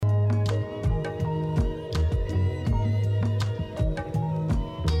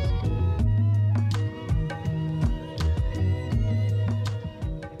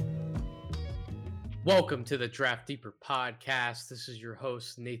Welcome to the Draft Deeper podcast. This is your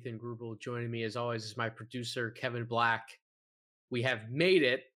host, Nathan Grubel. Joining me, as always, is my producer, Kevin Black. We have made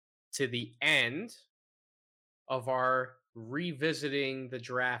it to the end of our Revisiting the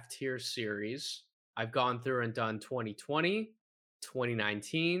Draft Tier series. I've gone through and done 2020,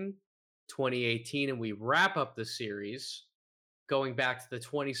 2019, 2018, and we wrap up the series going back to the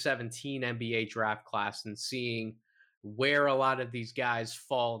 2017 NBA draft class and seeing where a lot of these guys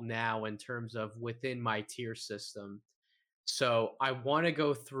fall now in terms of within my tier system. So I want to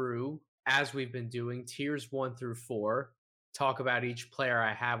go through, as we've been doing, tiers 1 through 4, talk about each player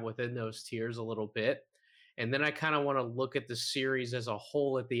I have within those tiers a little bit. And then I kind of want to look at the series as a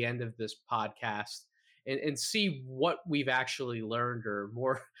whole at the end of this podcast and see what we've actually learned, or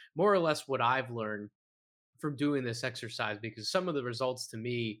more or less what I've learned from doing this exercise, because some of the results to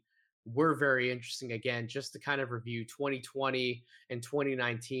me were very interesting. Again, just to kind of review 2020 and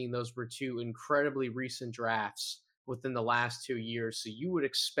 2019, those were two incredibly recent drafts within the last 2 years. So you would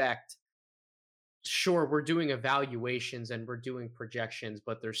expect, sure, we're doing evaluations and we're doing projections,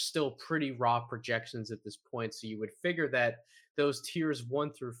 but they're still pretty raw projections at this point. So you would figure that those tiers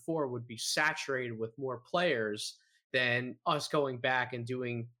 1 through 4 would be saturated with more players than us going back and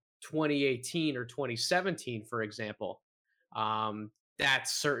doing 2018 or 2017, for example. That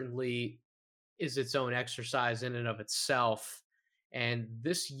certainly is its own exercise in and of itself. And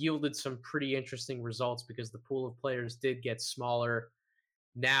this yielded some pretty interesting results because the pool of players did get smaller.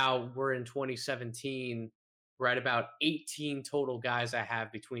 Now we're in 2017. We're at about 18 total guys I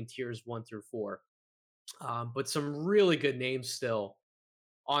have between tiers 1 through 4. But some really good names still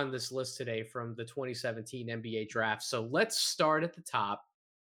on this list today from the 2017 NBA draft. So let's start at the top.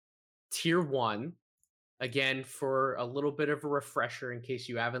 Tier 1, again, for a little bit of a refresher in case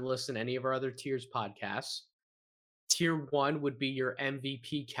you haven't listened to any of our other tiers podcasts. Tier 1 would be your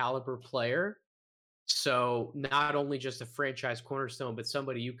MVP caliber player. So not only just a franchise cornerstone, but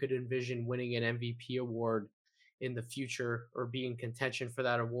somebody you could envision winning an MVP award in the future or be in contention for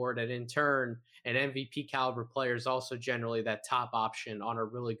that award. And in turn, an MVP caliber player is also generally that top option on a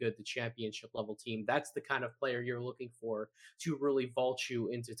really good the championship level team. That's the kind of player you're looking for to really vault you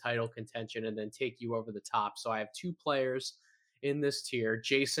into title contention and then take you over the top. So I have two players in this tier: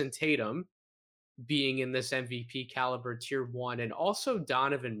 Jason Tatum being in this MVP caliber tier 1, and also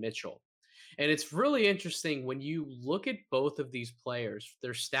Donovan Mitchell. And it's really interesting when you look at both of these players,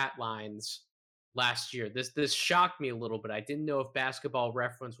 their stat lines last year. This shocked me a little bit. I didn't know if Basketball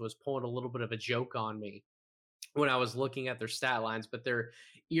Reference was pulling a little bit of a joke on me when I was looking at their stat lines, but they're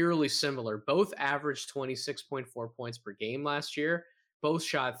eerily similar. Both averaged 26.4 points per game last year. Both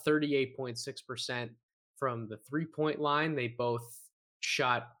shot 38.6% from the 3-point line. They both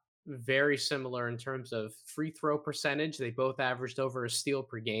shot very similar in terms of free throw percentage. They both averaged over a steal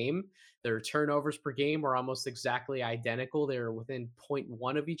per game. Their turnovers per game were almost exactly identical. They were within zero point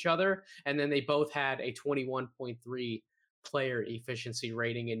 0.1 of each other. And then they both had a 21.3 player efficiency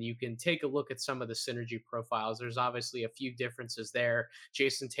rating, and you can take a look at some of the synergy profiles. There's obviously a few differences there.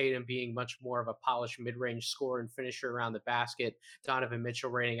 Jason Tatum being much more of a polished mid-range scorer and finisher around the basket. Donovan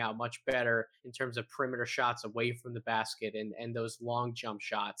Mitchell rating out much better in terms of perimeter shots away from the basket, and those long jump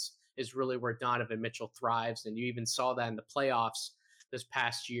shots is really where Donovan Mitchell thrives. And you even saw that in the playoffs this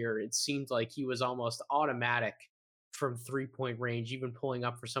past year. It seemed like he was almost automatic from 3-point range, even pulling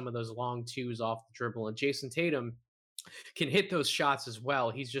up for some of those long twos off the dribble. And Jason Tatum can hit those shots as well.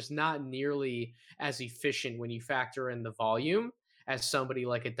 He's just not nearly as efficient when you factor in the volume as somebody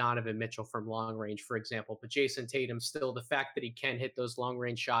like a Donovan Mitchell from long range, for example. But Jason Tatum, still, the fact that he can hit those long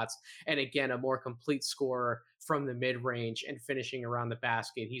range shots, and again, a more complete scorer from the mid range and finishing around the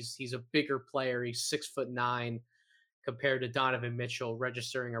basket. He's a bigger player. He's 6'9" compared to Donovan Mitchell,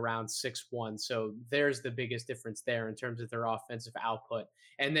 registering around 6'1". So there's the biggest difference there in terms of their offensive output.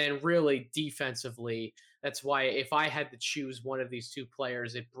 And then really defensively, that's why if I had to choose one of these two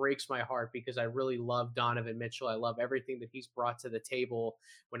players, it breaks my heart because I really love Donovan Mitchell. I love everything that he's brought to the table.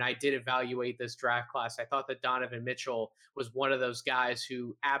 When I did evaluate this draft class, I thought that Donovan Mitchell was one of those guys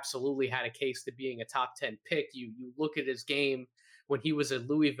who absolutely had a case to being a top 10 pick. You look at his game when he was at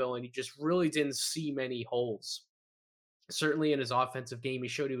Louisville, and you just really didn't see many holes. Certainly in his offensive game, he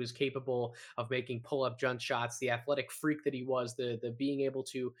showed he was capable of making pull-up jump shots. The athletic freak that he was, the being able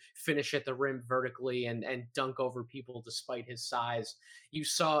to finish at the rim vertically and dunk over people despite his size. You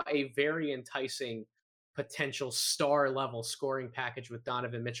saw a very enticing potential star level scoring package with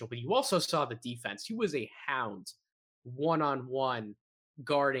Donovan Mitchell, but you also saw the defense. He was a hound one-on-one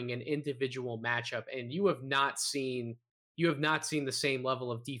guarding an individual matchup, and you have not seen the same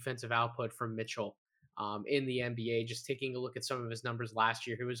level of defensive output from Mitchell. in the NBA. Just taking a look at some of his numbers last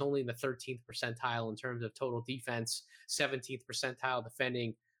year, he was only in the 13th percentile in terms of total defense, 17th percentile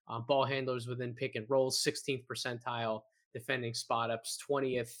defending ball handlers within pick and rolls, 16th percentile defending spot ups,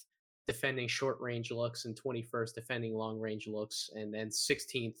 20th defending short range looks, and 21st defending long range looks, and then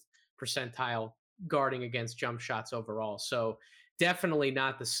 16th percentile guarding against jump shots overall. So definitely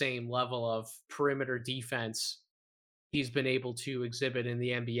not the same level of perimeter defense he's been able to exhibit in the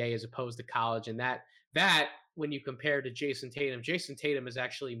NBA as opposed to college. And that when you compare to Jason Tatum is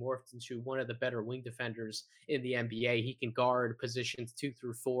actually morphed into one of the better wing defenders in the NBA. He can guard positions 2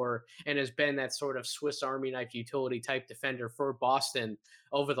 through 4 and has been that sort of Swiss Army knife utility type defender for Boston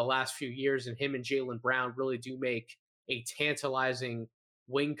over the last few years. And him and Jaylen Brown really do make a tantalizing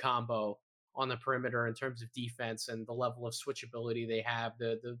wing combo on the perimeter in terms of defense and the level of switchability they have,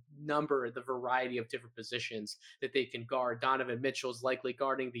 the variety of different positions that they can guard. Donovan Mitchell's likely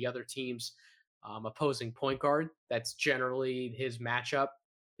guarding the other team's opposing point guard. That's generally his matchup.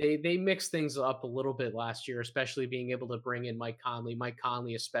 They mixed things up a little bit last year, especially being able to bring in Mike Conley. Mike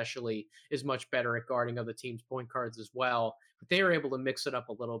Conley, especially, is much better at guarding other teams' point guards as well. But they were able to mix it up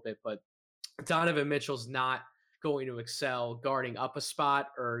a little bit. But Donovan Mitchell's not going to excel guarding up a spot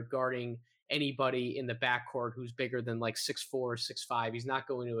or guarding anybody in the backcourt who's bigger than like 6'4", 6'5". He's not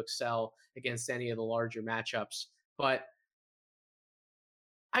going to excel against any of the larger matchups. But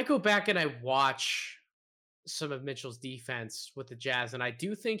I go back and I watch some of Mitchell's defense with the Jazz, and I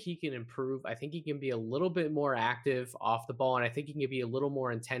do think he can improve. I think he can be a little bit more active off the ball, and I think he can be a little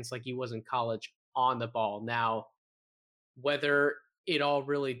more intense like he was in college on the ball. Now, whether it all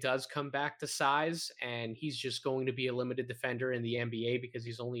really does come back to size and he's just going to be a limited defender in the NBA because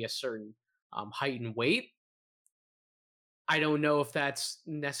he's only a certain height and weight, I don't know if that's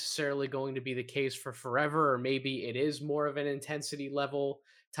necessarily going to be the case for forever, or maybe it is more of an intensity level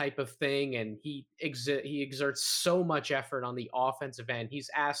type of thing. And he exerts so much effort on the offensive end. He's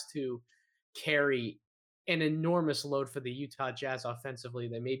asked to carry an enormous load for the Utah Jazz offensively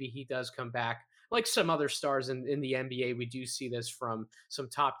that maybe he does come back like some other stars in the NBA. We do see this from some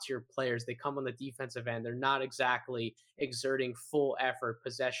top tier players. They come on the defensive end. They're not exactly exerting full effort,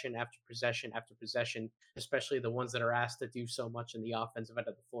 possession after possession after possession, especially the ones that are asked to do so much in the offensive end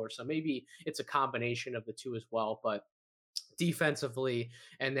of the floor. So maybe it's a combination of the two as well. But defensively,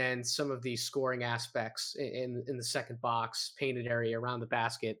 and then some of these scoring aspects in the second box, painted area around the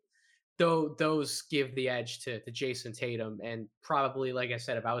basket, though those give the edge to Jason Tatum. And probably, like I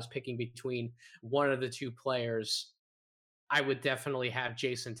said, if I was picking between one of the two players, I would definitely have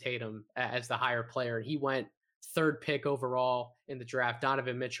Jason Tatum as the higher player. He went third pick overall in the draft.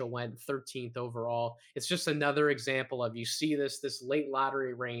 Donovan Mitchell went 13th overall. It's just another example of, you see this late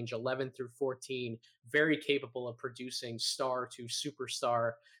lottery range, 11 through 14, very capable of producing star to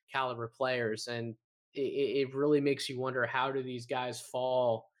superstar caliber players. And it really makes you wonder, how do these guys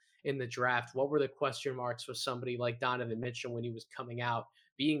fall in the draft? What were the question marks for somebody like Donovan Mitchell when he was coming out?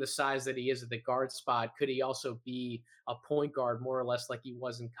 Being the size that he is at the guard spot, could he also be a point guard more or less like he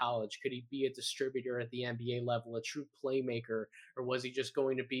was in college? Could he be a distributor at the NBA level, a true playmaker? Or was he just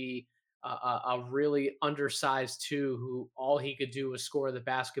going to be a really undersized two who all he could do was score the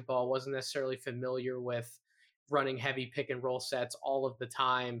basketball, wasn't necessarily familiar with running heavy pick and roll sets all of the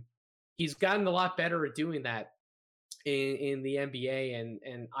time? He's gotten a lot better at doing that in the NBA,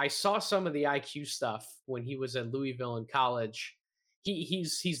 and I saw some of the IQ stuff when he was at Louisville in college.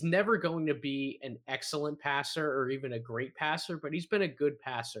 He's never going to be an excellent passer or even a great passer, but he's been a good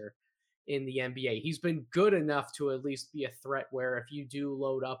passer in the NBA. He's been good enough to at least be a threat where if you do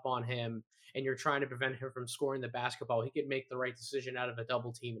load up on him and you're trying to prevent him from scoring the basketball, he can make the right decision out of a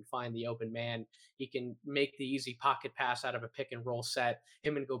double team and find the open man. He can make the easy pocket pass out of a pick and roll set.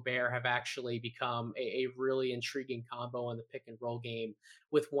 Him and Gobert have actually become a really intriguing combo in the pick and roll game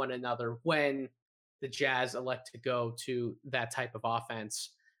with one another when the Jazz elect to go to that type of offense.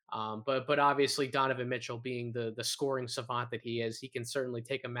 But obviously Donovan Mitchell, being the scoring savant that he is, he can certainly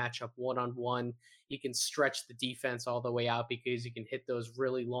take a matchup one on one. He can stretch the defense all the way out because he can hit those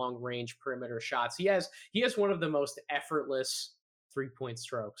really long range perimeter shots. He has one of the most effortless 3-point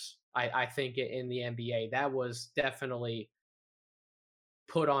strokes, I think, in the NBA. That was definitely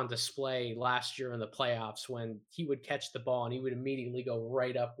put on display last year in the playoffs when he would catch the ball and he would immediately go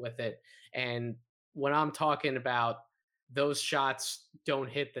right up with it. And when I'm talking about those shots don't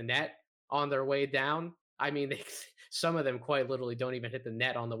hit the net on their way down, I mean, some of them quite literally don't even hit the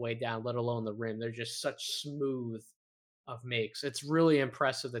net on the way down, let alone the rim. They're just such smooth of makes. It's really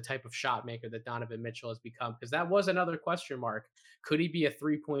impressive the type of shot maker that Donovan Mitchell has become, because that was another question mark. Could he be a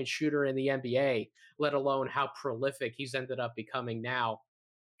 3-point shooter in the NBA, let alone how prolific he's ended up becoming now?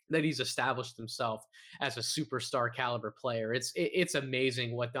 that he's established himself as a superstar caliber player. It's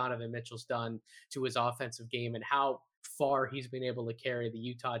amazing what Donovan Mitchell's done to his offensive game and how far he's been able to carry the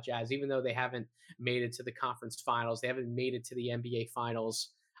Utah Jazz, even though they haven't made it to the conference finals, they haven't made it to the NBA finals.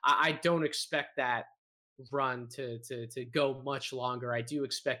 I don't expect that run to go much longer. I do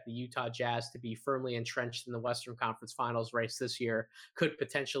expect the Utah Jazz to be firmly entrenched in the Western Conference Finals race this year. Could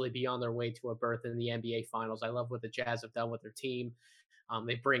potentially be on their way to a berth in the NBA Finals. I love what the Jazz have done with their team.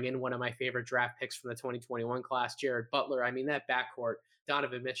 They bring in one of my favorite draft picks from the 2021 class, Jared Butler. I mean, that backcourt,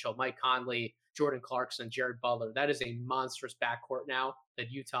 Donovan Mitchell, Mike Conley, Jordan Clarkson, Jared Butler, that is a monstrous backcourt now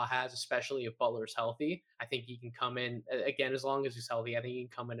that Utah has, especially if Butler's healthy. I think he can come in, again, as long as he's healthy, I think he can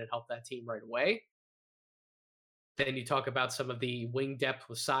come in and help that team right away. Then you talk about some of the wing depth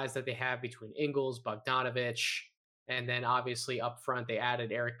with size that they have between Ingles, Bogdanovich, and then obviously up front, they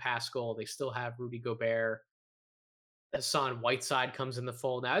added Eric Pascal. They still have Rudy Gobert. Hassan Whiteside comes in the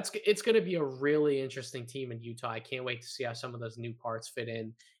fold. Now it's going to be a really interesting team in Utah. I can't wait to see how some of those new parts fit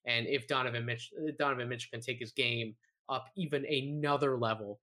in, and if Donovan Mitchell can take his game up even another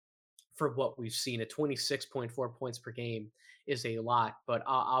level for what we've seen. At 26.4 points per game is a lot, but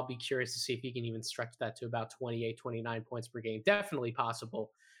I'll be curious to see if he can even stretch that to about 28, 29 points per game. Definitely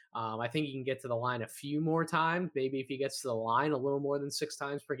possible. I think he can get to the line a few more times. Maybe if he gets to the line a little more than 6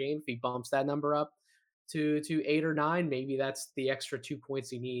 times per game, if he bumps that number up to 8 or 9, maybe that's the extra 2 points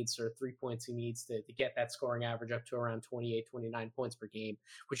he needs or 3 points he needs to get that scoring average up to around 28, 29 points per game,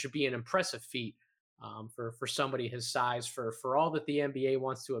 which would be an impressive feat for somebody his size, for all that the NBA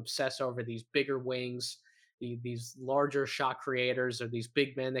wants to obsess over these bigger wings, these larger shot creators, or these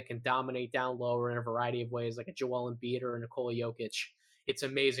big men that can dominate down lower in a variety of ways, like a Joel Embiid or a Nikola Jokic. It's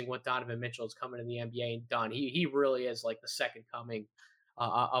amazing what Donovan Mitchell is coming in the NBA and done. He really is like the second coming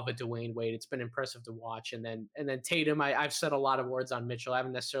of a Dwayne Wade. It's been impressive to watch. And then Tatum. I've said a lot of words on Mitchell. I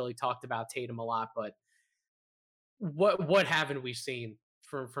haven't necessarily talked about Tatum a lot, but what haven't we seen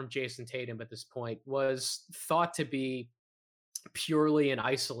from Jason Tatum at this point? Was thought to be purely an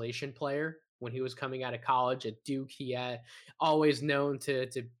isolation player when he was coming out of college at Duke. He had always known to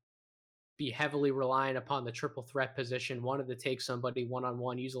be heavily reliant upon the triple threat position, wanted to take somebody one on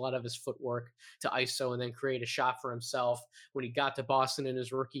one, use a lot of his footwork to ISO and then create a shot for himself. When he got to Boston in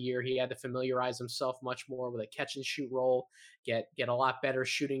his rookie year, he had to familiarize himself much more with a catch and shoot role, get a lot better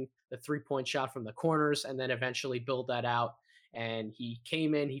shooting the 3-point shot from the corners, and then eventually build that out. And he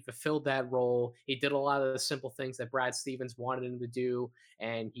came in, he fulfilled that role. He did a lot of the simple things that Brad Stevens wanted him to do,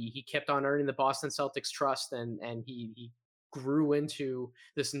 and he kept on earning the Boston Celtics trust, and he grew into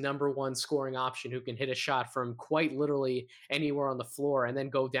this number one scoring option who can hit a shot from quite literally anywhere on the floor and then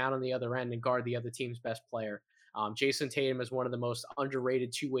go down on the other end and guard the other team's best player. Jason Tatum is one of the most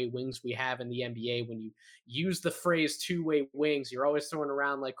underrated two-way wings we have in the NBA. When you use the phrase two-way wings, you're always throwing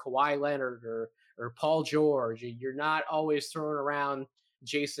around like Kawhi Leonard or Paul George. You're not always throwing around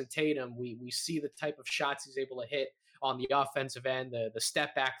Jason Tatum. We see the type of shots he's able to hit on the offensive end, the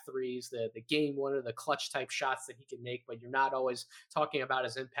step back threes, the game winner, the clutch type shots that he can make, but you're not always talking about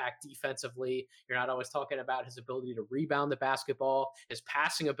his impact defensively. You're not always talking about his ability to rebound the basketball. His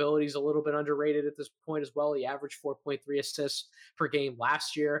passing ability is a little bit underrated at this point as well. He averaged 4.3 assists per game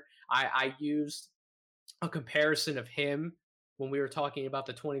last year. I used a comparison of him when we were talking about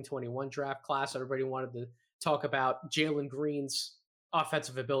the 2021 draft class. Everybody wanted to talk about Jalen Green's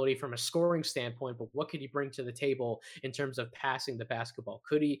offensive ability from a scoring standpoint, but what could he bring to the table in terms of passing the basketball?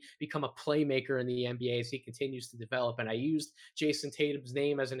 Could he become a playmaker in the NBA as he continues to develop? And I used Jason Tatum's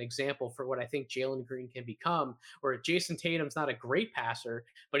name as an example for what I think Jalen Green can become, where Jason Tatum's not a great passer,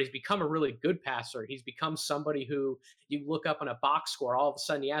 but he's become a really good passer. He's become somebody who you look up on a box score, all of a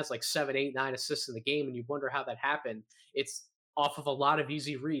sudden he has like 7, 8, 9 assists in the game, and you wonder how that happened. It's off of a lot of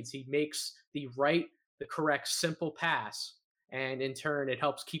easy reads. He makes the correct, simple pass, and in turn it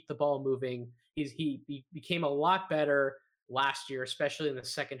helps keep the ball moving. He became a lot better last year, especially in the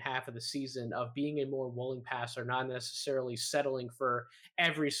second half of the season, of being a more willing passer, not necessarily settling for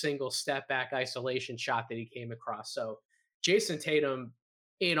every single step back isolation shot that he came across. So Jason Tatum,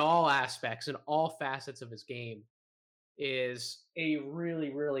 in all aspects, in all facets of his game, is a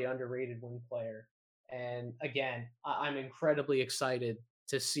really, really underrated wing player. And again, I'm incredibly excited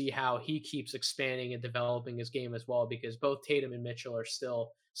to see how he keeps expanding and developing his game as well, because both Tatum and Mitchell are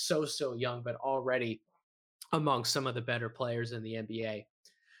still so young, but already among some of the better players in the NBA.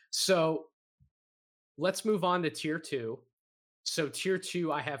 So let's move on to tier two. So tier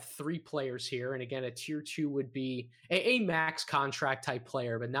two, I have three players here, and again, a tier two would be a max contract type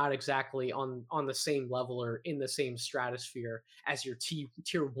player, but not exactly on the same level or in the same stratosphere as your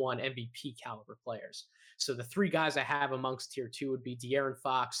tier one MVP caliber players. So the three guys I have amongst tier two would be De'Aaron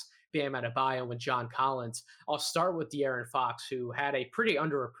Fox, Bam Adebayo, and John Collins. I'll start with De'Aaron Fox, who had a pretty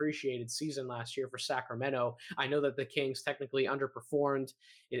underappreciated season last year for Sacramento. I know that the Kings technically underperformed.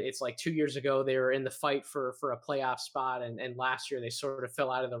 It's like 2 years ago they were in the fight for a playoff spot, and last year they sort of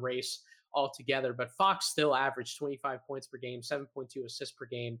fell out of the race altogether. But Fox still averaged 25 points per game, 7.2 assists per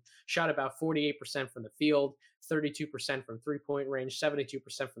game, shot about 48% from the field, 32% from 3-point range, 72%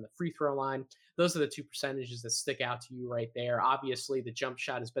 from the free throw line. Those are the two percentages that stick out to you right there. Obviously, the jump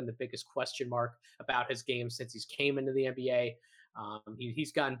shot has been the biggest question mark about his game since he's came into the NBA.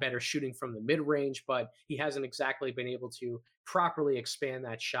 He's gotten better shooting from the mid range, but he hasn't exactly been able to properly expand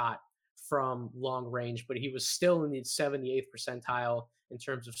that shot from long range. But he was still in the 78th percentile in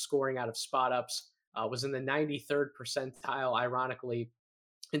terms of scoring out of spot ups. Was in the 93rd percentile, ironically,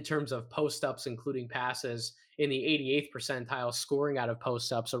 in terms of post ups, including passes, in the 88th percentile scoring out of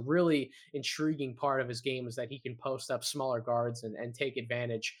post ups. A really intriguing part of his game is that he can post up smaller guards and take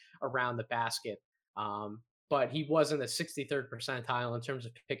advantage around the basket. But he was in the 63rd percentile in terms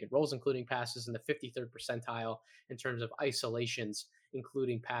of pick and rolls, including passes, and the 53rd percentile in terms of isolations,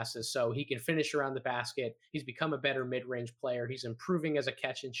 including passes. So he can finish around the basket. He's become a better mid range player. He's improving as a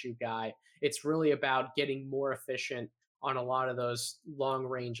catch and shoot guy. It's really about getting more efficient on a lot of those long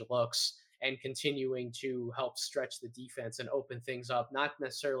range looks and continuing to help stretch the defense and open things up, not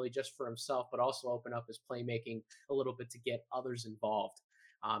necessarily just for himself, but also open up his playmaking a little bit to get others involved.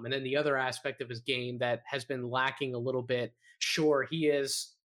 And then the other aspect of his game that has been lacking a little bit, sure, he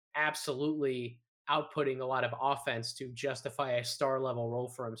is absolutely outputting a lot of offense to justify a star level role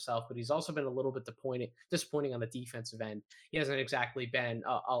for himself, but he's also been a little bit disappointing on the defensive end. He hasn't exactly been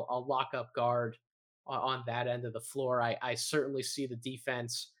a lockup guard on that end of the floor. I certainly see the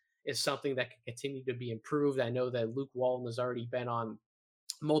defense is something that can continue to be improved. I know that Luke Walton has already been on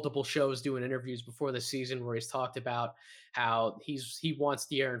multiple shows doing interviews before the season where he's talked about how he wants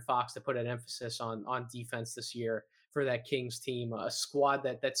De'Aaron Fox to put an emphasis on defense this year for that Kings team, a squad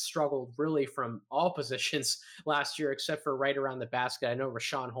that struggled really from all positions last year except for right around the basket. I know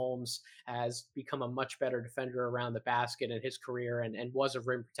Rashawn Holmes has become a much better defender around the basket in his career and was a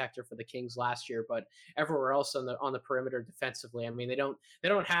rim protector for the Kings last year, but everywhere else on the perimeter defensively, I mean, they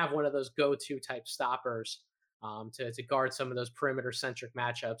don't have one of those go-to type stoppers to guard some of those perimeter centric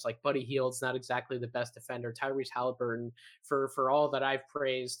matchups. Like Buddy Hield's not exactly the best defender. Tyrese Halliburton, for all that I've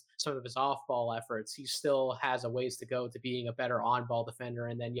praised some of his off ball efforts, he still has a ways to go to being a better on ball defender.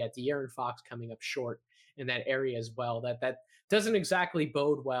 And then yet De'Aaron Fox coming up short in that area as well. That doesn't exactly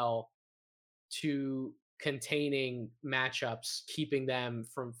bode well to containing matchups, keeping them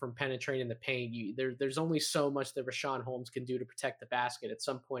from penetrating the paint. There's only so much that Rashawn Holmes can do to protect the basket. At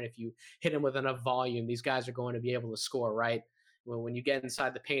some point, if you hit him with enough volume, these guys are going to be able to score, right? When you get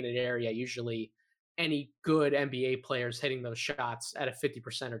inside the painted area, usually any good NBA players hitting those shots at a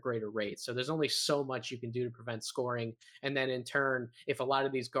 50% or greater rate. So there's only so much you can do to prevent scoring. And then in turn, if a lot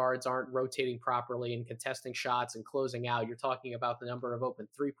of these guards aren't rotating properly and contesting shots and closing out, you're talking about the number of open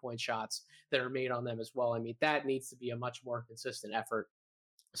 3-point shots that are made on them as well. I mean, that needs to be a much more consistent effort.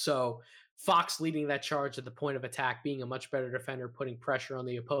 So Fox leading that charge at the point of attack, being a much better defender, putting pressure on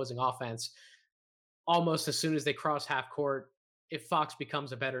the opposing offense almost as soon as they cross half court. If Fox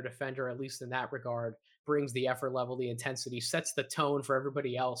becomes a better defender, at least in that regard, brings the effort level, the intensity, sets the tone for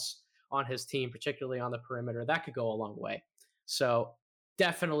everybody else on his team, particularly on the perimeter, that could go a long way. So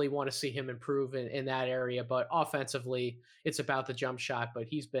definitely want to see him improve in that area. But offensively, it's about the jump shot. But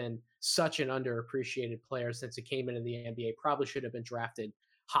he's been such an underappreciated player since he came into the NBA. Probably should have been drafted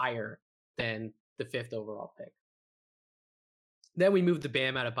higher than the 5th overall pick. Then we moved to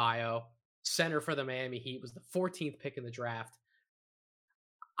Bam Adebayo, center for the Miami Heat, was the 14th pick in the draft.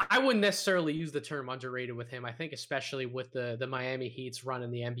 I wouldn't necessarily use the term underrated with him. I think especially with the Miami Heat's run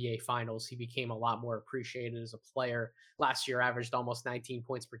in the NBA Finals, he became a lot more appreciated as a player. Last year averaged almost 19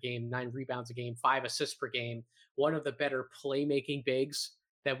 points per game, 9 rebounds a game, 5 assists per game. One of the better playmaking bigs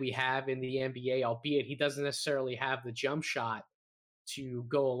that we have in the NBA, albeit he doesn't necessarily have the jump shot to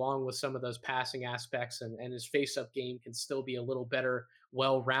go along with some of those passing aspects, and his face-up game can still be a little better,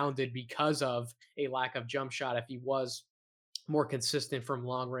 well-rounded because of a lack of jump shot. If he was more consistent from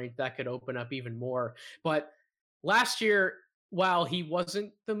long range, that could open up even more. But last year, while he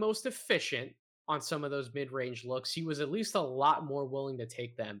wasn't the most efficient on some of those mid-range looks, he was at least a lot more willing to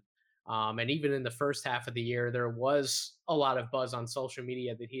take them. And even in the first half of the year, there was a lot of buzz on social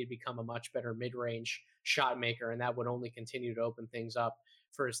media that he had become a much better mid-range shot maker, and that would only continue to open things up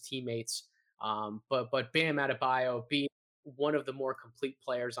for his teammates. But Bam Adebayo being one of the more complete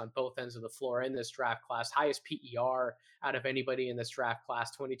players on both ends of the floor in this draft class, highest PER out of anybody in this draft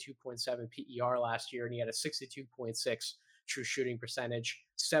class, 22.7 PER last year, and he had a 62.6 true shooting percentage,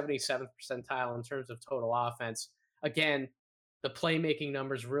 77th percentile in terms of total offense. Again, the playmaking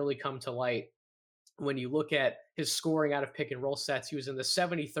numbers really come to light when you look at his scoring out of pick and roll sets. He was in the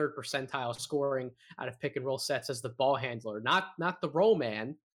 73rd percentile scoring out of pick and roll sets as the ball handler, not the roll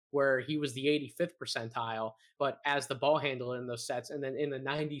man, where he was the 85th percentile, but as the ball handler in those sets, and then in the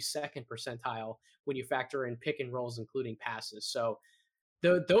 92nd percentile when you factor in pick and rolls, including passes. So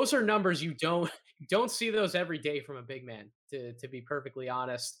those are numbers you don't see those every day from a big man. To be perfectly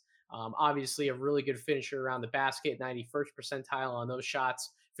honest, obviously a really good finisher around the basket, 91st percentile on those shots,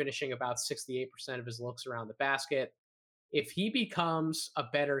 finishing about 68% of his looks around the basket. If he becomes a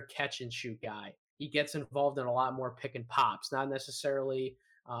better catch and shoot guy, he gets involved in a lot more pick and pops, not necessarily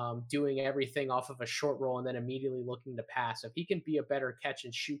doing everything off of a short roll and then immediately looking to pass. If he can be a better catch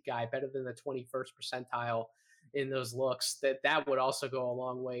and shoot guy, better than the 21st percentile in those looks, that would also go a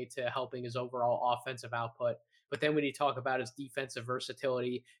long way to helping his overall offensive output. But then when you talk about his defensive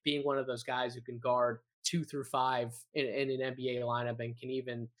versatility, being one of those guys who can guard 2 through 5 in an NBA lineup and can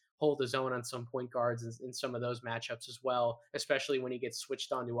even hold his own on some point guards in some of those matchups as well, especially when he gets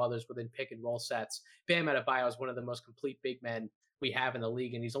switched on to others within pick and roll sets. Bam Adebayo is one of the most complete big men we have in the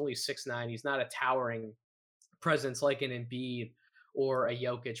league, and he's only 6'9". He's not a towering presence like an Embiid or a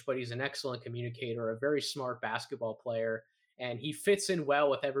Jokic, but he's an excellent communicator, a very smart basketball player, and he fits in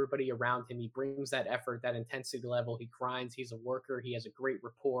well with everybody around him. He brings that effort, that intensity level. He grinds. He's a worker. He has a great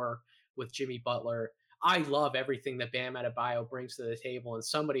rapport with Jimmy Butler. I love everything that Bam Adebayo brings to the table, and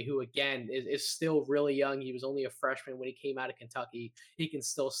somebody who, again, is still really young. He was only a freshman when he came out of Kentucky. He can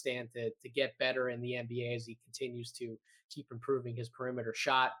still stand to get better in the NBA as he continues to keep improving his perimeter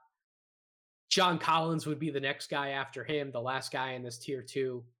shot. John Collins would be the next guy after him, the last guy in this tier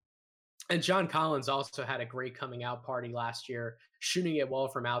two. And John Collins also had a great coming out party last year, shooting it well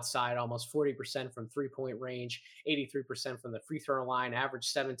from outside, almost 40% from 3-point range, 83% from the free throw line,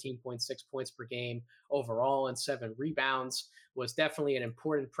 averaged 17.6 points per game overall and 7 rebounds. Was definitely an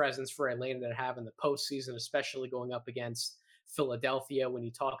important presence for Atlanta to have in the postseason, especially going up against Philadelphia. When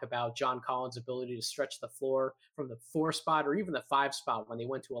you talk about John Collins' ability to stretch the floor from the 4 spot or even the 5 spot when they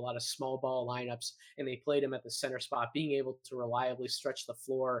went to a lot of small ball lineups and they played him at the center spot, being able to reliably stretch the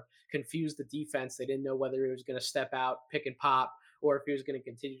floor, confuse the defense. They didn't know whether he was going to step out, pick and pop, or if he was going to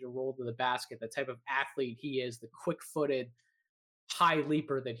continue to roll to the basket. The type of athlete he is, the quick footed, high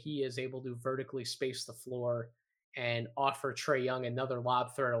leaper that he is, able to vertically space the floor and offer Trae Young another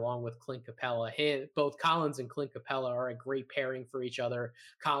lob threat along with Clint Capella. Both Collins and Clint Capella are a great pairing for each other.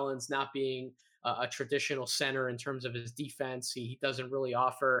 Collins not being a traditional center in terms of his defense. He doesn't really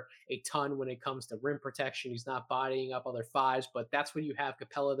offer a ton when it comes to rim protection. He's not bodying up other fives, but that's what you have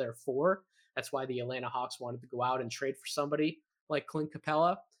Capella there for. That's why the Atlanta Hawks wanted to go out and trade for somebody like Clint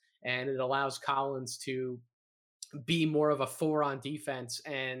Capella. And it allows Collins to be more of a 4 on defense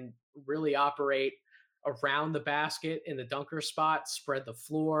and really operate around the basket in the dunker spot, spread the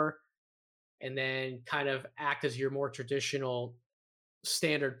floor, and then kind of act as your more traditional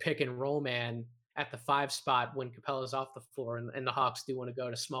standard pick and roll man at the 5 spot when Capella's off the floor. And the Hawks do want to go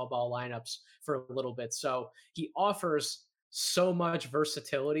to small ball lineups for a little bit. So he offers so much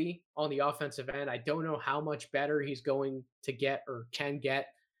versatility on the offensive end. I don't know how much better he's going to get or can get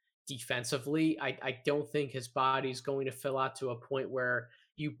defensively. I don't think his body's going to fill out to a point where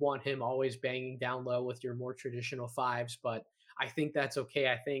you want him always banging down low with your more traditional fives, but I think that's okay.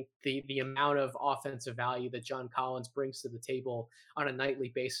 I think the amount of offensive value that John Collins brings to the table on a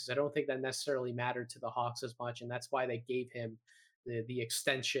nightly basis, I don't think that necessarily mattered to the Hawks as much, and that's why they gave him the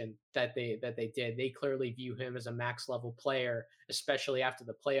extension that they did. They clearly view him as a max level player, especially after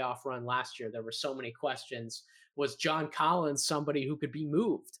the playoff run last year. There were so many questions. Was John Collins somebody who could be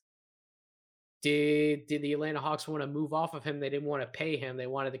moved? Did the Atlanta Hawks want to move off of him? They didn't want to pay him. They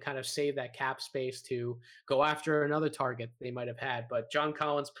wanted to kind of save that cap space to go after another target they might have had. But John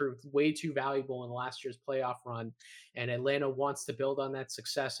Collins proved way too valuable in last year's playoff run, and Atlanta wants to build on that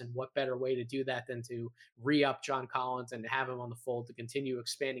success. And what better way to do that than to re-up John Collins and have him on the fold to continue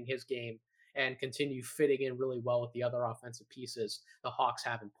expanding his game and continue fitting in really well with the other offensive pieces the Hawks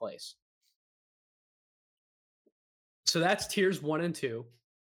have in place. So that's tiers 1 and 2.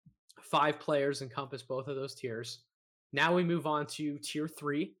 5 players encompass both of those tiers. Now we move on to tier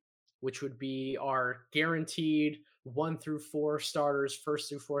 3, which would be our guaranteed 1 through 4 starters, first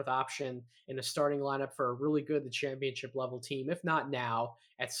through fourth option in a starting lineup for a really good, the championship level team, if not now,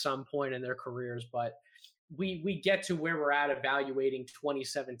 at some point in their careers. But we get to where we're at evaluating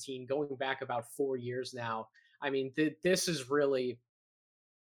 2017, going back about 4 years now. I mean, this is really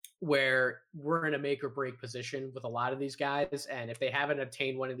where we're in a make or break position with a lot of these guys. And if they haven't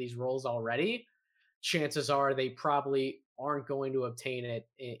obtained one of these roles already, chances are they probably aren't going to obtain it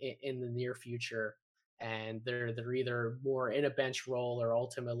in the near future. And they're either more in a bench role or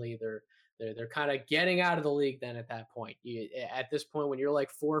ultimately they're kind of getting out of the league then at that point. At this point, when you're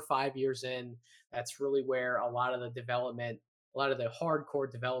like 4 or 5 years in, that's really where a lot of the development, a lot of the hardcore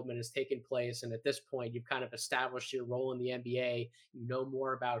development has taken place. And at this point, you've kind of established your role in the NBA. You know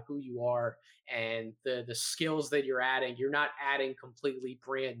more about who you are and the skills that you're adding. You're not adding completely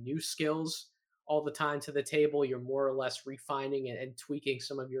brand new skills all the time to the table. You're more or less refining and tweaking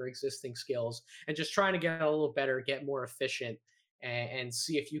some of your existing skills and just trying to get a little better, get more efficient, and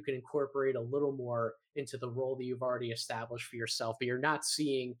see if you can incorporate a little more into the role that you've already established for yourself. But you're not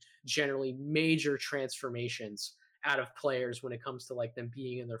seeing generally major transformations out of players when it comes to like them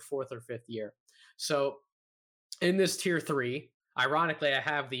being in their fourth or fifth year. So in this tier three, ironically, I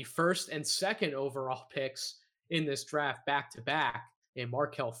have the first and second overall picks in this draft back to back in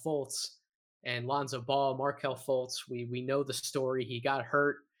Markelle Fultz and Lonzo Ball. Markelle Fultz, we know the story. He got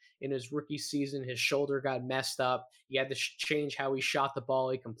hurt in his rookie season. His shoulder got messed up. He had to change how he shot the ball.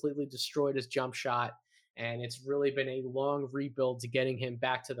 He completely destroyed his jump shot. And it's really been a long rebuild to getting him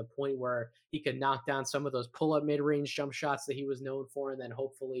back to the point where he could knock down some of those pull up mid range jump shots that he was known for, and then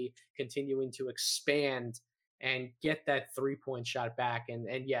hopefully continuing to expand and get that 3 point shot back. And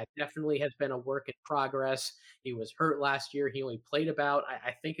yeah, definitely has been a work in progress. He was hurt last year. He only played about,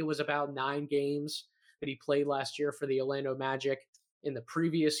 I think it was about 9 games that he played last year for the Orlando Magic. In the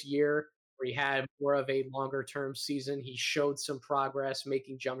previous year, where he had more of a longer term season, he showed some progress,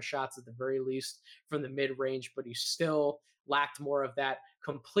 making jump shots at the very least from the mid range, but he still lacked more of that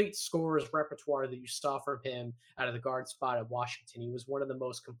complete scorer's repertoire that you saw from him out of the guard spot at Washington. He was one of the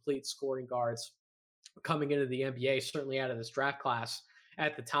most complete scoring guards coming into the NBA, certainly out of this draft class.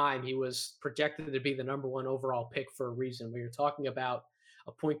 At the time, he was projected to be the number one overall pick for a reason. We were talking about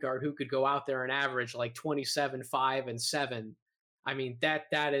a point guard who could go out there and average like 27, 5, and 7. I mean,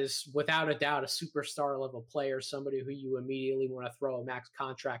 that is without a doubt a superstar level player, somebody who you immediately want to throw a max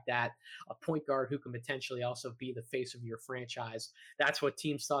contract at, a point guard who can potentially also be the face of your franchise. That's what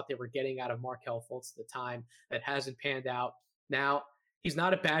teams thought they were getting out of Markelle Fultz at the time. That hasn't panned out. Now, he's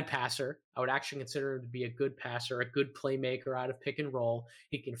not a bad passer. I would actually consider him to be a good passer, a good playmaker out of pick and roll.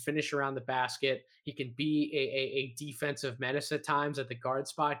 He can finish around the basket. He can be a defensive menace at times at the guard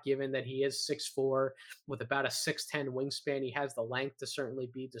spot, given that he is 6'4", with about a 6'10" wingspan. He has the length to certainly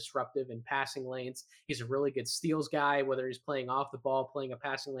be disruptive in passing lanes. He's a really good steals guy, whether he's playing off the ball, playing a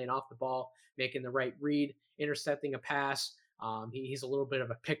passing lane off the ball, making the right read, intercepting a pass. He's a little bit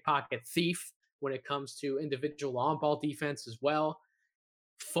of a pickpocket thief when it comes to individual on-ball defense as well.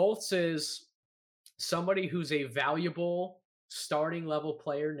 Fultz is somebody who's a valuable starting level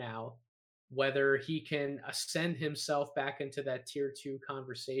player now. Whether he can ascend himself back into that tier 2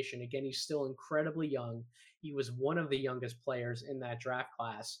 conversation. Again, he's still incredibly young. He was one of the youngest players in that draft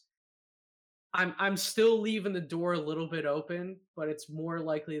class. I'm still leaving the door a little bit open, but it's more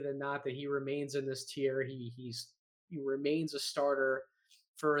likely than not that he remains in this tier. He remains a starter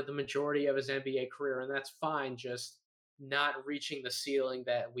for the majority of his NBA career, and that's fine. Just not reaching the ceiling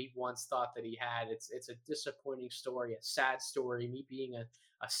that we once thought that he had. It's a disappointing story, a sad story. Me being a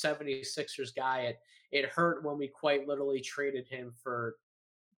 76ers guy, it hurt when we quite literally traded him for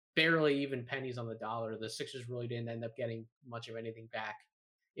barely even pennies on the dollar. The Sixers really didn't end up getting much of anything back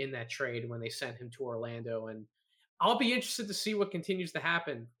in that trade when they sent him to Orlando. And I'll be interested to see what continues to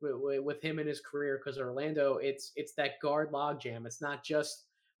happen with him in his career, because Orlando, it's that guard logjam. It's not just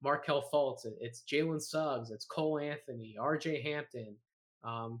Markelle Fultz. It's Jalen Suggs. It's Cole Anthony, R.J. Hampton,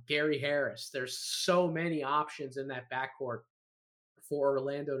 Gary Harris. There's so many options in that backcourt for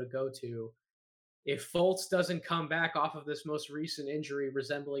Orlando to go to. If Fultz doesn't come back off of this most recent injury,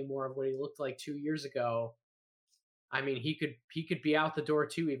 resembling more of what he looked like 2 years ago, I mean, he could be out the door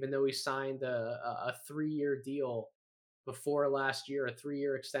too, even though he signed a 3-year deal before last year, a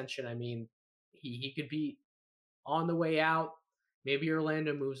 3-year extension. I mean, he could be on the way out. Maybe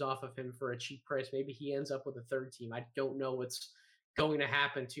Orlando moves off of him for a cheap price. Maybe he ends up with a third team. I don't know what's going to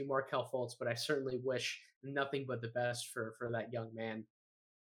happen to Markelle Fultz, but I certainly wish nothing but the best for that young man.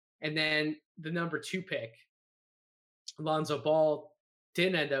 And then the number 2 pick, Lonzo Ball,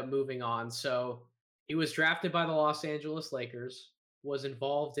 didn't end up moving on. So he was drafted by the Los Angeles Lakers. was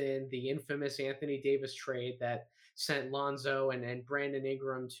involved in the infamous Anthony Davis trade that sent Lonzo and Brandon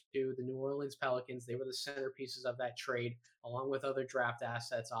Ingram to the New Orleans Pelicans. They were the centerpieces of that trade, along with other draft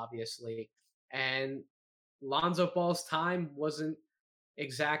assets, obviously. And Lonzo Ball's time wasn't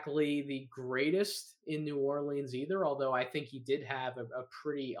exactly the greatest in New Orleans either, although I think he did have a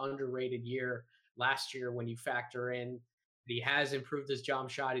pretty underrated year last year when you factor in he has improved his jump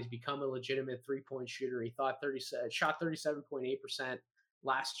shot. He's become a legitimate 3-point shooter. He shot 37.8%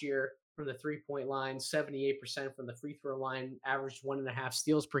 last year from the 3-point line, 78% from the free throw line, averaged 1.5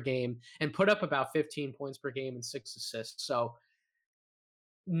 steals per game, and put up about 15 points per game and 6 assists. So,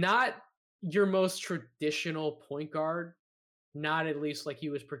 not your most traditional point guard, not at least like he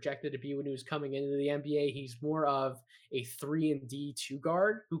was projected to be when he was coming into the NBA. He's more of a 3 and D 2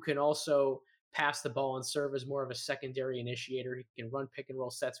 guard who can also pass the ball and serve as more of a secondary initiator. He can run pick and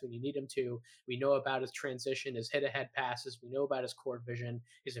roll sets when you need him to. We know about his transition, his hit ahead passes. We know about his court vision.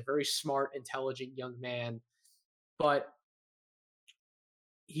 He's a very smart, intelligent young man, but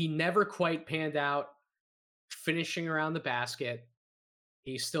he never quite panned out finishing around the basket.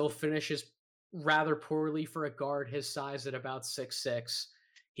 He still finishes rather poorly for a guard his size at about 6'6".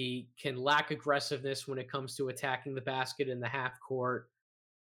 He can lack aggressiveness when it comes to attacking the basket in the half court.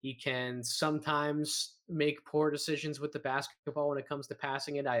 He can sometimes make poor decisions with the basketball when it comes to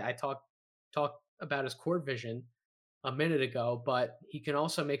passing it. I talked about his court vision a minute ago, but he can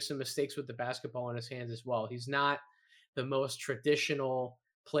also make some mistakes with the basketball in his hands as well. He's not the most traditional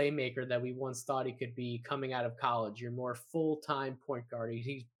playmaker that we once thought he could be coming out of college. You're more full-time point guard.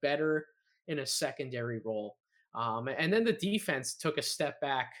 He's better in a secondary role. And then the defense took a step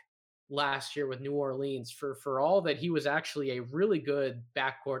back last year with New Orleans for all that he was actually a really good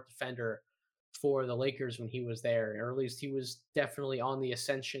backcourt defender for the Lakers when he was there, or at least he was definitely on the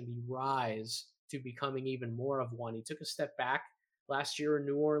ascension, the rise to becoming even more of one. He took a step back last year in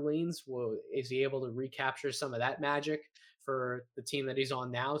New Orleans. Well, is he able to recapture some of that magic for the team that he's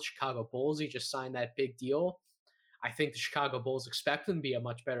on now, Chicago Bulls? He just signed that big deal. I think the Chicago Bulls expect him to be a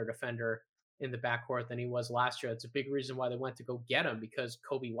much better defender in the backcourt than he was last year. That's a big reason why they went to go get him, because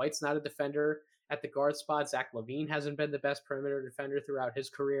Kobe White's not a defender at the guard spot. Zach LaVine hasn't been the best perimeter defender throughout his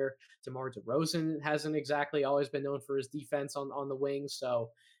career. DeMar DeRozan hasn't exactly always been known for his defense on the wings. So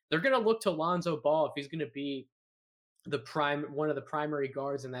they're going to look to Lonzo Ball if he's going to be one of the primary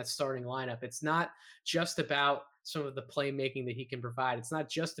guards in that starting lineup. It's not just about some of the playmaking that he can provide. It's not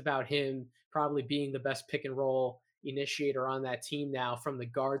just about him probably being the best pick and roll initiator on that team now from the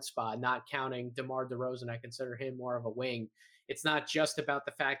guard spot, not counting DeMar DeRozan. I consider him more of a wing. It's not just about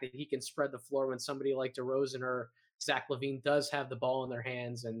the fact that he can spread the floor when somebody like DeRozan or Zach LaVine does have the ball in their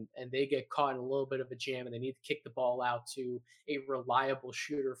hands and they get caught in a little bit of a jam and they need to kick the ball out to a reliable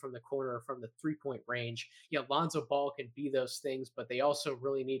shooter from the corner or from the 3-point range. Yeah, Lonzo Ball can be those things, but they also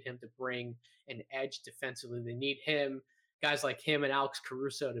really need him to bring an edge defensively. They need guys like him and Alex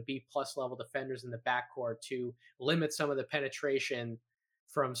Caruso to be plus level defenders in the backcourt to limit some of the penetration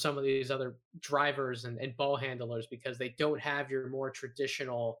from some of these other drivers and ball handlers, because they don't have your more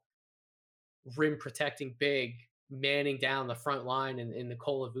traditional rim protecting big manning down the front line in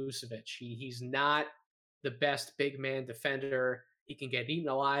Nikola Vucevic. He's not the best big man defender. He can get eaten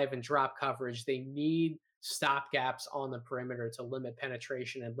alive and drop coverage. They need stopgaps on the perimeter to limit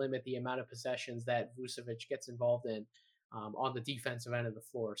penetration and limit the amount of possessions that Vucevic gets involved in on the defensive end of the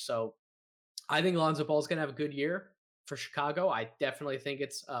floor. So I think Lonzo Ball is going to have a good year for Chicago. I definitely think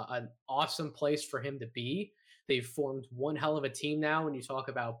it's an awesome place for him to be. They've formed one hell of a team now when you talk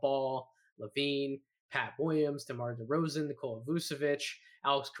about Ball, LaVine, Pat Williams, DeMar DeRozan, Nikola Vucevic,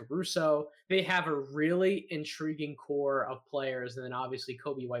 Alex Caruso. They have a really intriguing core of players. And then obviously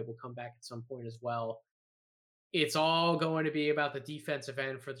Kobe White will come back at some point as well. It's all going to be about the defensive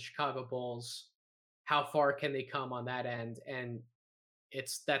end for the Chicago Bulls. How far can they come on that end? And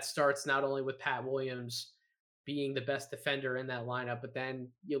that starts not only with Pat Williams being the best defender in that lineup, but then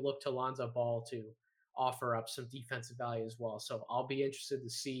you look to Lonzo Ball to offer up some defensive value as well. So I'll be interested to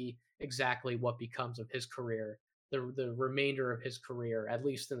see exactly what becomes of his career, the remainder of his career, at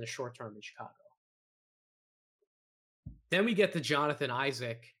least in the short term in Chicago. Then we get to Jonathan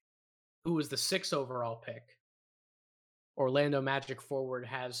Isaac, who was the 6th overall pick. Orlando Magic forward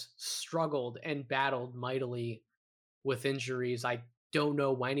has struggled and battled mightily with injuries. I don't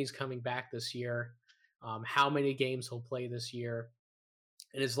know when he's coming back this year, how many games he'll play this year.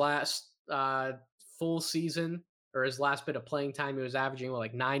 In his last full season or his last bit of playing time, he was averaging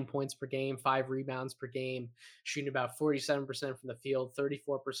like 9 points per game, 5 rebounds per game, shooting about 47% from the field,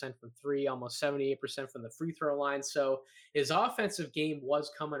 34% from three, almost 78% from the free throw line. So his offensive game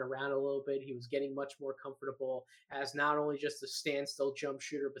was coming around a little bit. He was getting much more comfortable as not only just a standstill jump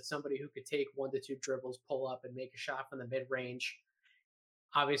shooter, but somebody who could take 1 to 2 dribbles, pull up, and make a shot from the mid range.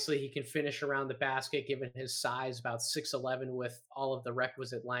 Obviously, he can finish around the basket given his size, about 6'11 with all of the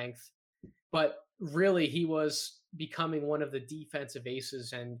requisite length. But really, he was becoming one of the defensive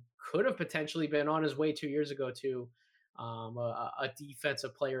aces and could have potentially been on his way 2 years ago to a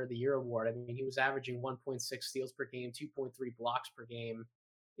defensive player of the year award. I mean, he was averaging 1.6 steals per game, 2.3 blocks per game.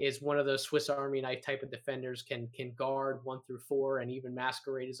 Is one of those Swiss Army knife type of defenders, can guard 1 through 4 and even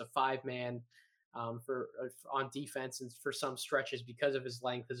masquerade as a 5 man for on defense and for some stretches because of his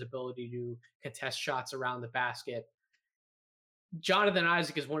length, his ability to contest shots around the basket. Jonathan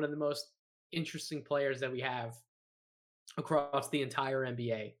Isaac is one of the most interesting players that we have across the entire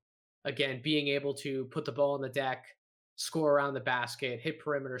NBA. Again, being able to put the ball on the deck, score around the basket, hit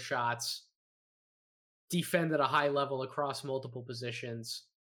perimeter shots, defend at a high level across multiple positions,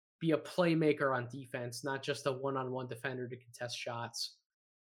 be a playmaker on defense, not just a one-on-one defender to contest shots.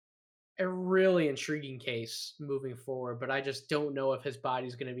 A really intriguing case moving forward, but I just don't know if his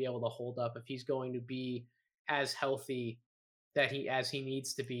body's going to be able to hold up, if he's going to be as healthy that he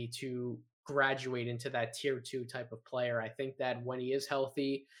needs to be to graduate into that tier 2 type of player. I think that when he is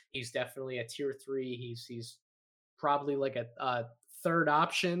healthy, he's definitely a tier 3. He's probably like a third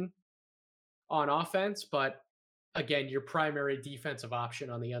option on offense, but again, your primary defensive option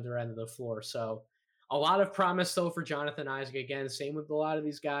on the other end of the floor. So a lot of promise though for Jonathan Isaac. Again, same with a lot of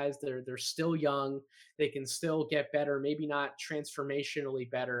these guys. They're still young. They can still get better, maybe not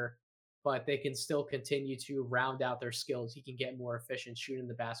transformationally better, but they can still continue to round out their skills. He can get more efficient shooting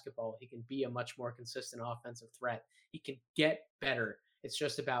the basketball. He can be a much more consistent offensive threat. He can get better. It's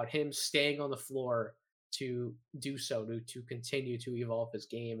just about him staying on the floor to do so, to continue to evolve his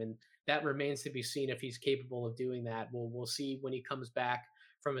game. And that remains to be seen if he's capable of doing that. We'll see when he comes back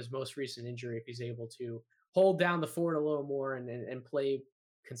from his most recent injury if he's able to hold down the fort a little more and play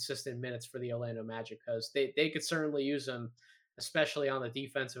consistent minutes for the Orlando Magic, because they could certainly use him, especially on the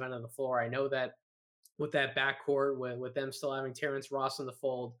defensive end of the floor. I know that with that backcourt, with them still having Terrence Ross in the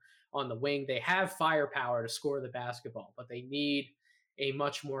fold on the wing, they have firepower to score the basketball, but they need a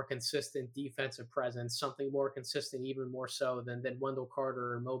much more consistent defensive presence, something more consistent, even more so than Wendell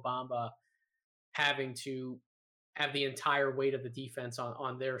Carter or Mo Bamba having to have the entire weight of the defense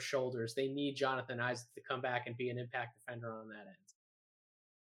on their shoulders. They need Jonathan Isaac to come back and be an impact defender on that end.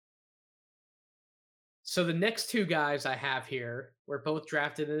 So the next two guys I have here were both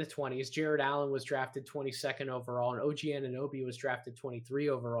drafted in the 20s. Jared Allen was drafted 22nd overall, and OG Anunoby was drafted 23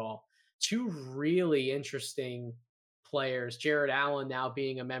 overall. Two really interesting players. Jared Allen, now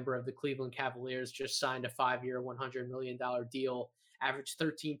being a member of the Cleveland Cavaliers, just signed a 5-year, $100 million deal, averaged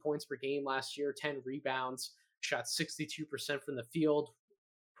 13 points per game last year, 10 rebounds, shot 62% from the field,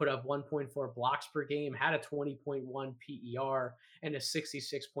 put up 1.4 blocks per game, had a 20.1 PER, and a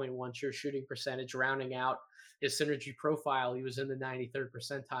 66.1 true shooting percentage, rounding out his synergy profile. He was in the 93rd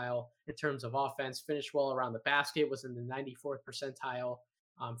percentile in terms of offense, finished well around the basket, was in the 94th percentile,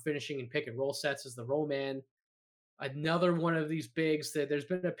 finishing in pick and roll sets as the roll man. Another one of these bigs that there's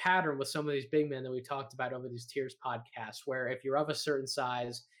been a pattern with some of these big men that we talked about over these tiers podcasts, where if you're of a certain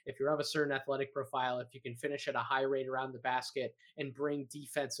size, if you're of a certain athletic profile, if you can finish at a high rate around the basket and bring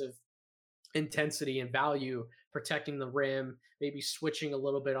defensive intensity and value, protecting the rim, maybe switching a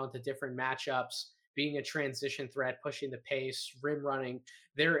little bit onto different matchups, being a transition threat, pushing the pace, rim running,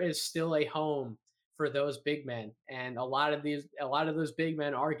 there is still a home for those big men. And a lot of those big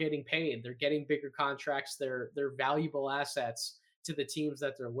men are getting paid. They're getting bigger contracts. They're valuable assets to the teams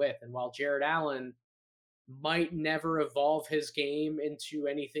that they're with. And while Jared Allen might never evolve his game into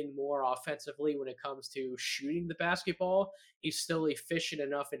anything more offensively when it comes to shooting the basketball, he's still efficient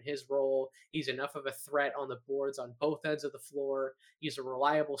enough in his role. He's enough of a threat on the boards on both ends of the floor. He's a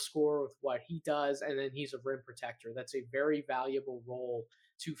reliable scorer with what he does, and then he's a rim protector. That's a very valuable role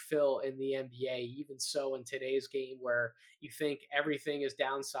to fill in the NBA. Even so, in today's game where you think everything is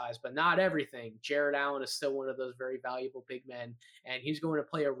downsized, but not everything, Jared Allen is still one of those very valuable big men, and he's going to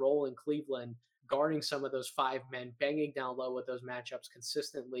play a role in Cleveland, guarding some of those 5 men, banging down low with those matchups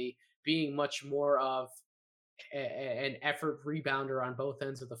consistently, being much more of an effort rebounder on both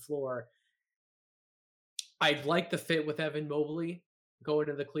ends of the floor. I'd like the fit with Evan Mobley going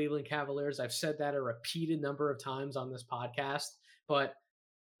to the Cleveland Cavaliers. I've said that a repeated number of times on this podcast, but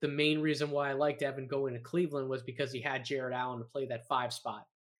the main reason why I liked Evan going to Cleveland was because he had Jared Allen to play that 5 spot.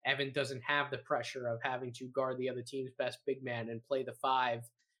 Evan doesn't have the pressure of having to guard the other team's best big man and play the five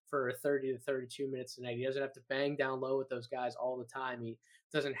for 30 to 32 minutes a night. He doesn't have to bang down low with those guys all the time. He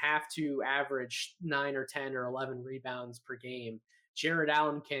doesn't have to average 9 or 10 or 11 rebounds per game. Jarrett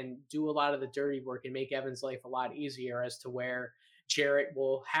Allen can do a lot of the dirty work and make Evan's life a lot easier, as to where Jarrett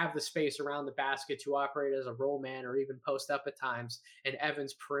will have the space around the basket to operate as a roll man or even post up at times. And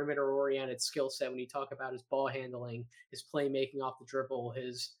Evan's perimeter oriented skill set, when you talk about his ball handling, his playmaking off the dribble,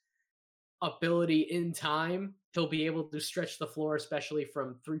 his ability in time, he'll be able to stretch the floor, especially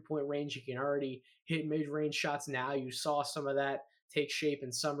from 3-point range. He can already hit mid range shots now. You saw some of that take shape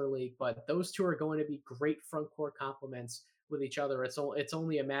in Summer League, but those two are going to be great front court complements with each other. It's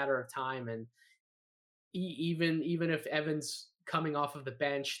only a matter of time. And even if Evans coming off of the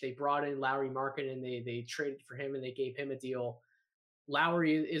bench, they brought in Lauri Markkanen and they traded for him and they gave him a deal.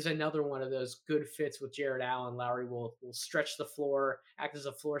 Lauri is another one of those good fits with Jarrett Allen. Lauri will stretch the floor, act as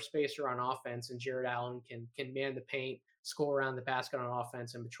a floor spacer on offense, and Jarrett Allen can man the paint, score around the basket on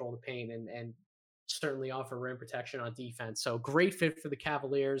offense, and patrol the paint, and certainly offer rim protection on defense. So great fit for the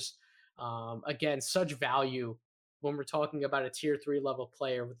Cavaliers. Again, such value when we're talking about a tier 3 level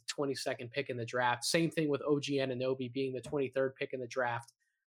player with the 22nd pick in the draft. Same thing with OG Anunoby being the 23rd pick in the draft.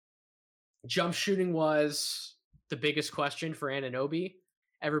 Jump shooting was the biggest question for Anunoby.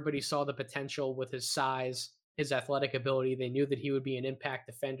 Everybody saw the potential with his size, his athletic ability. They knew that he would be an impact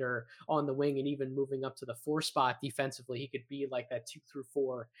defender on the wing, and even moving up to the 4 spot defensively, he could be like that 2 through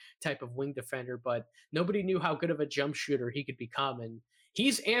 4 type of wing defender. But nobody knew how good of a jump shooter he could become. And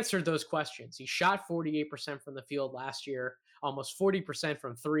he's answered those questions. He shot 48% from the field last year, almost 40%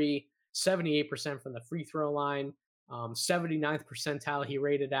 from 3, 78% from the free throw line. 79th percentile he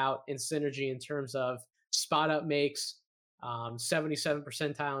rated out in synergy in terms of spot up makes, 77th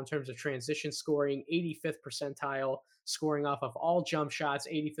percentile in terms of transition scoring, 85th percentile scoring off of all jump shots,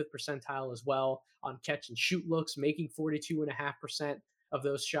 85th percentile as well on catch and shoot looks, making 42.5% of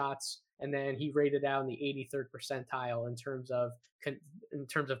those shots. And then he rated out in the 83rd percentile in terms of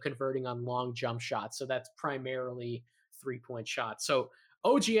converting on long jump shots. So that's primarily 3-point shots. So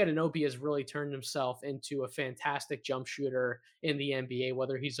OG Anunoby has really turned himself into a fantastic jump shooter in the NBA,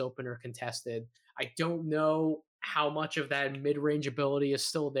 whether he's open or contested. I don't know how much of that mid-range ability is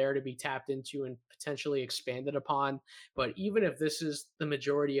still there to be tapped into and potentially expanded upon. But even if this is the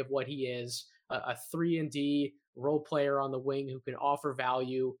majority of what he is, a 3-and-D role player on the wing who can offer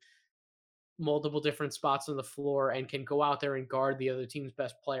value, multiple different spots on the floor, and can go out there and guard the other team's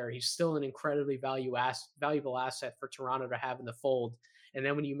best player, he's still an incredibly valuable asset for Toronto to have in the fold. And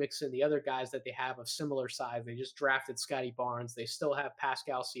then when you mix in the other guys that they have of similar size, they just drafted Scotty Barnes. They still have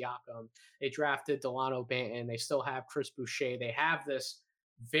Pascal Siakam. They drafted Delano Banton. They still have Chris Boucher. They have this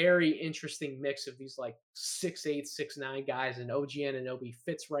very interesting mix of these like 6'8", 6'9" guys, and OG Anunoby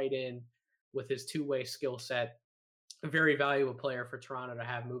fits right in with his two-way skill set. A very valuable player for Toronto to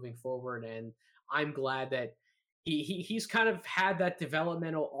have moving forward. And I'm glad that he's kind of had that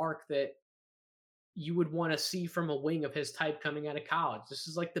developmental arc that you would want to see from a wing of his type coming out of college. This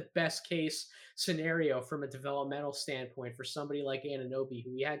is like the best case scenario from a developmental standpoint for somebody like Anunoby,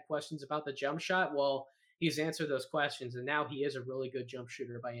 who we had questions about the jump shot. Well, he's answered those questions, and now he is a really good jump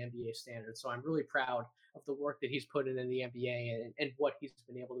shooter by NBA standards. So I'm really proud of the work that he's put in the NBA and what he's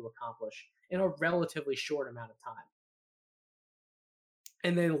been able to accomplish in a relatively short amount of time.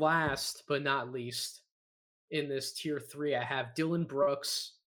 And then last but not least, in this tier 3, I have Dillon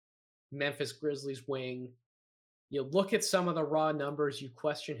Brooks, Memphis Grizzlies wing. You look at some of the raw numbers, you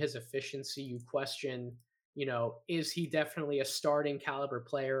question his efficiency, you question, is he definitely a starting caliber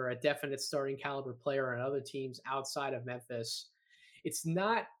player, or a definite starting caliber player on other teams outside of Memphis? It's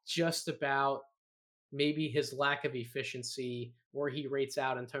not just about maybe his lack of efficiency, where he rates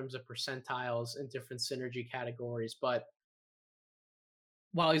out in terms of percentiles in different synergy categories, but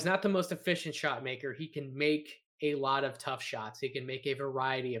while he's not the most efficient shot maker, he can make a lot of tough shots. He can make a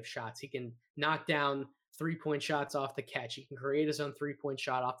variety of shots. He can knock down 3-point shots off the catch. He can create his own 3-point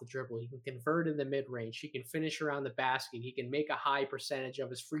shot off the dribble. He can convert in the mid-range. He can finish around the basket. He can make a high percentage of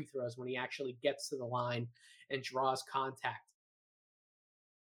his free throws when he actually gets to the line and draws contact.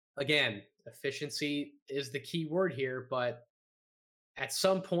 Again, efficiency is the key word here, but at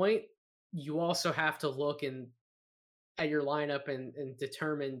some point, you also have to look at your lineup and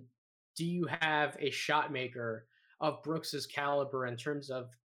determine, do you have a shot maker of Brooks's caliber in terms of,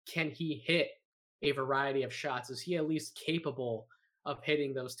 can he hit a variety of shots? Is he at least capable of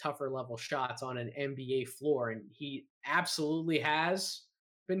hitting those tougher level shots on an NBA floor? And he absolutely has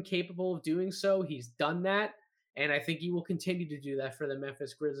been capable of doing so. He's done that. And I think he will continue to do that for the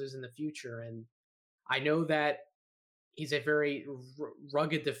Memphis Grizzlies in the future. And I know that He's a very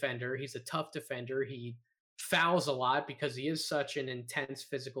rugged defender. He's a tough defender. He fouls a lot because he is such an intense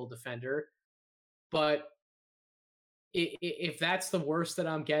physical defender. But if that's the worst that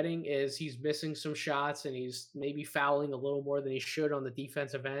I'm getting, is he's missing some shots and he's maybe fouling a little more than he should on the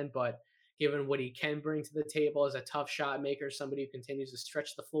defensive end, but given what he can bring to the table as a tough shot maker, somebody who continues to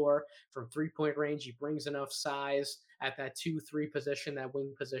stretch the floor from 3-point range, he brings enough size at that 2-3 position, that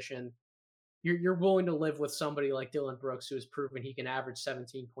wing position. You're willing to live with somebody like Dylan Brooks, who has proven he can average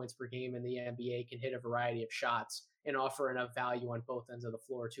 17 points per game in the NBA, can hit a variety of shots, and offer enough value on both ends of the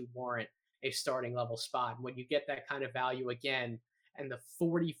floor to warrant a starting level spot. When you get that kind of value again and the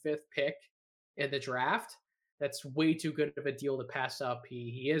 45th pick in the draft, that's way too good of a deal to pass up.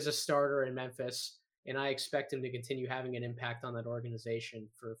 He is a starter in Memphis, and I expect him to continue having an impact on that organization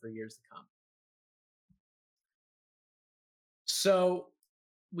for years to come. So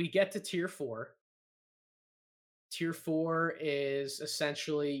we get to tier 4. Tier 4 is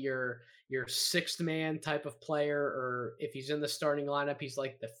essentially your sixth man type of player, or if he's in the starting lineup, he's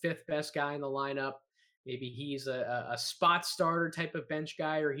like the fifth best guy in the lineup. Maybe he's a spot starter type of bench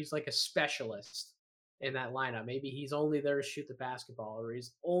guy, or he's like a specialist in that lineup. Maybe he's only there to shoot the basketball, or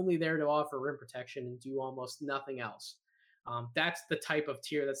he's only there to offer rim protection and do almost nothing else. That's the type of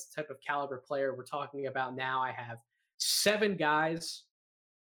tier, that's the type of caliber player we're talking about now. I have 7 guys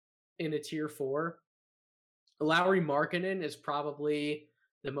in a tier 4. Lauri Markkanen is probably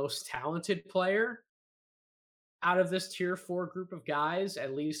the most talented player out of this tier 4 group of guys,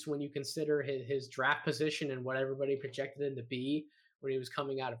 at least when you consider his draft position and what everybody projected him to be when he was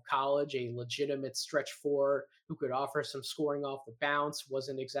coming out of college. A legitimate stretch 4 who could offer some scoring off the bounce,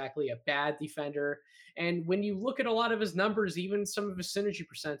 wasn't exactly a bad defender. And when you look at a lot of his numbers, even some of his synergy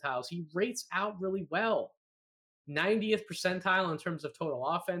percentiles, he rates out really well. 90th percentile in terms of total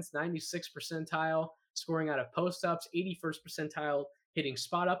offense, 96th percentile scoring out of post ups, 81st percentile hitting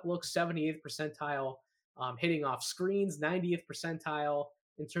spot up looks, 78th percentile hitting off screens, 90th percentile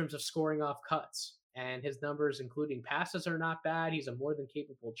in terms of scoring off cuts. And his numbers, including passes, are not bad. He's a more than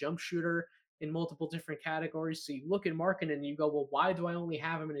capable jump shooter in multiple different categories. So you look at Markkanen and you go, well, why do I only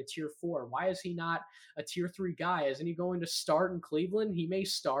have him in a tier 4? Why is he not a tier 3 guy? Isn't he going to start in Cleveland? He may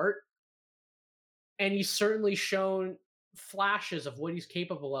start, and he's certainly shown flashes of what he's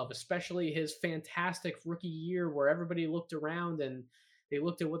capable of, especially his fantastic rookie year where everybody looked around and they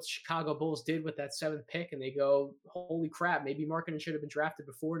looked at what the Chicago Bulls did with that 7th pick and they go, holy crap, maybe Markkanen should have been drafted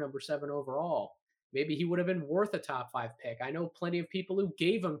before number 7 overall. Maybe he would have been worth a top 5 pick. I know plenty of people who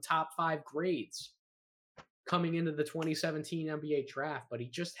gave him top 5 grades coming into the 2017 NBA draft, but he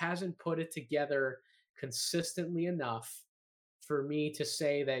just hasn't put it together consistently enough for me to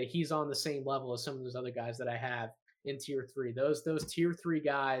say that he's on the same level as some of those other guys that I have in tier 3. Those tier 3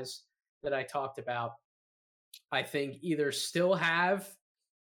 guys that I talked about, I think either still have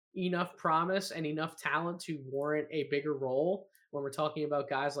enough promise and enough talent to warrant a bigger role when we're talking about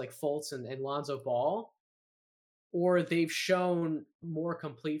guys like Fultz and Lonzo Ball, or they've shown more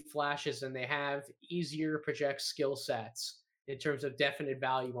complete flashes and they have easier to project skill sets in terms of definite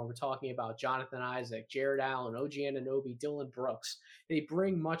value when we're talking about Jonathan Isaac, Jared Allen, OG Anunoby, Dylan Brooks. They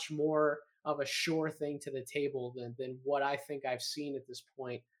bring much more of a sure thing to the table than what I think I've seen at this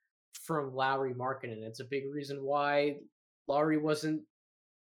point from Lauri Markkanen. It's a big reason why Lauri wasn't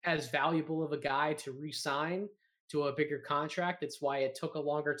as valuable of a guy to re-sign to a bigger contract. It's why it took a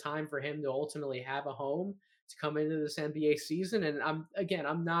longer time for him to ultimately have a home to come into this NBA season. And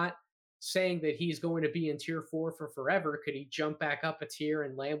I'm not saying that he's going to be in tier 4 for forever. Could he jump back up a tier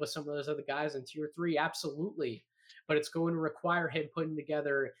and land with some of those other guys in tier 3? Absolutely. But it's going to require him putting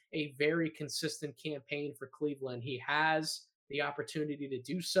together a very consistent campaign for Cleveland. He has the opportunity to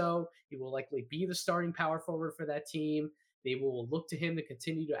do so. He will likely be the starting power forward for that team. They will look to him to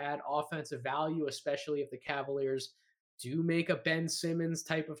continue to add offensive value, especially if the Cavaliers do make a Ben Simmons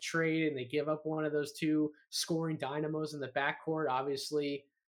type of trade and they give up one of those 2 scoring dynamos in the backcourt. Obviously,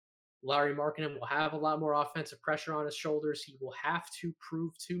 Lauri Markkanen will have a lot more offensive pressure on his shoulders. He will have to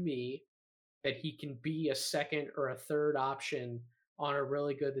prove to me that he can be a second or a third option on a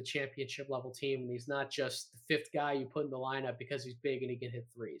really good, the championship level team. And he's not just the 5th guy you put in the lineup because he's big and he can hit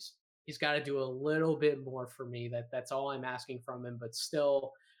threes. He's got to do a little bit more for me. That's all I'm asking from him, but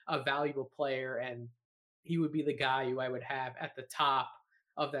still a valuable player. And he would be the guy who I would have at the top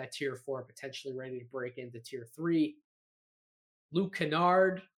of that tier 4, potentially ready to break into tier 3. Luke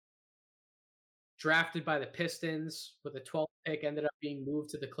Kennard, drafted by the Pistons with a 12th pick, ended up being moved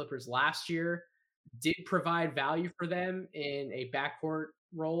to the Clippers last year, did provide value for them in a backcourt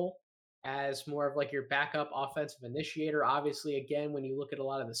role as more of like your backup offensive initiator. Obviously, again, when you look at a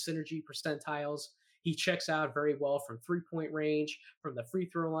lot of the synergy percentiles, He checks out very well from 3-point range, from the free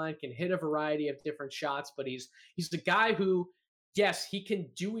throw line, can hit a variety of different shots, but he's the guy who, yes, he can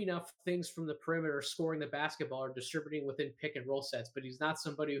do enough things from the perimeter, scoring the basketball or distributing within pick and roll sets, but he's not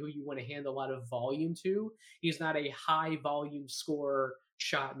somebody who you want to hand a lot of volume to. He's not a high volume scorer,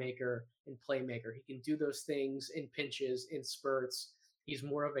 shot maker, and playmaker. He can do those things in pinches, in spurts. He's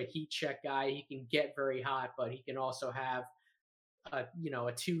more of a heat check guy. He can get very hot, but he can also have a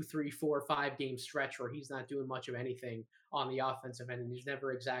 2, 3, 4, 5 game stretch where he's not doing much of anything on the offensive end, and he's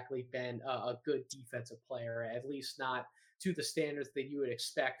never exactly been a good defensive player, at least not to the standards that you would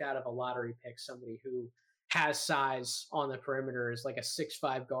expect out of a lottery pick. Somebody who has size on the perimeter, is like a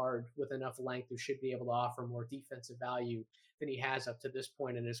 6'5" guard with enough length who should be able to offer more defensive value than he has up to this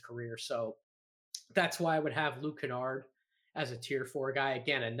point in his career. So that's why I would have Luke Kennard as a tier 4 guy.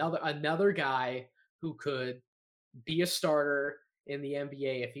 Again, another guy who could be a starter in the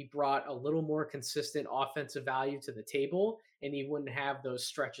NBA if he brought a little more consistent offensive value to the table, and he wouldn't have those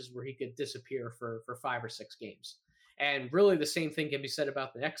stretches where he could disappear for 5 or 6 games. And really the same thing can be said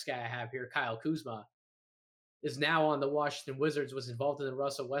about the next guy I have here, Kyle Kuzma, is now on the Washington Wizards, was involved in the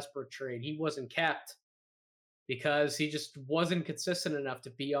Russell Westbrook trade. He wasn't kept because he just wasn't consistent enough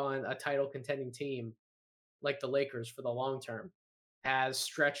to be on a title contending team like the Lakers for the long term. Has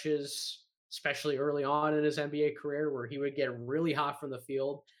stretches, especially early on in his NBA career, where he would get really hot from the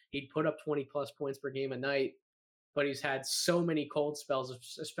field. He'd put up 20 plus points per game a night, but he's had so many cold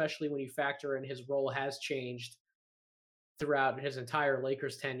spells, especially when you factor in his role has changed throughout his entire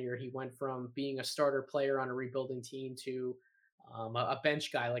Lakers tenure. He went from being a starter player on a rebuilding team to a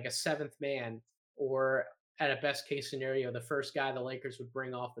bench guy, like a seventh man, or at a best case scenario, the first guy the Lakers would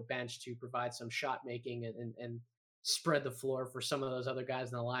bring off the bench to provide some shot making and spread the floor for some of those other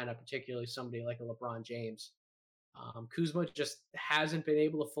guys in the lineup, particularly somebody like a LeBron James. Kuzma just hasn't been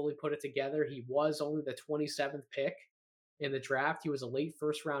able to fully put it together. He was only the 27th pick in the draft. He was a late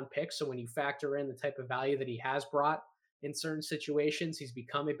first round pick. So when you factor in the type of value that he has brought in certain situations, he's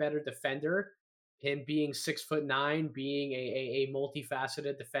become a better defender. Him being 6'9", being a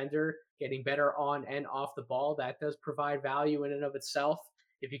multifaceted defender, getting better on and off the ball, that does provide value in and of itself.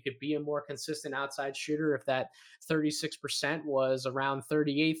 If he could be a more consistent outside shooter, if that 36% was around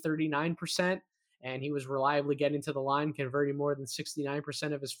 38, 39%, and he was reliably getting to the line, converting more than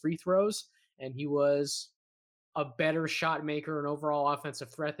 69% of his free throws, and he was a better shot maker and overall offensive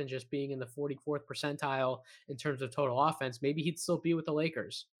threat than just being in the 44th percentile in terms of total offense, maybe he'd still be with the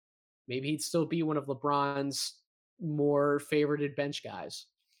Lakers. Maybe he'd still be one of LeBron's more favorited bench guys.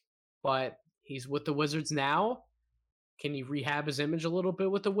 But he's with the Wizards now. Can he rehab his image a little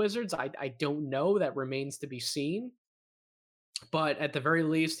bit with the Wizards? I don't know. That remains to be seen. But at the very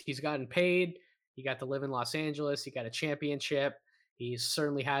least, he's gotten paid. He got to live in Los Angeles. He got a championship. He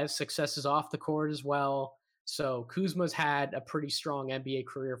certainly has successes off the court as well. So Kuzma's had a pretty strong NBA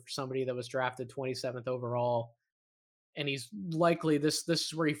career for somebody that was drafted 27th overall. And he's likely, this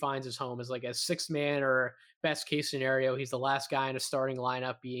is where he finds his home, is like a sixth man, or best case scenario, he's the last guy in a starting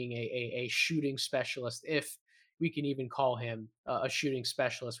lineup being a shooting specialist, if we can even call him a shooting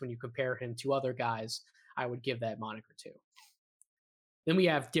specialist when you compare him to other guys I would give that moniker to. Then we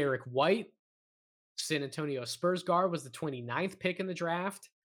have Derek White, San Antonio Spurs guard, was the 29th pick in the draft.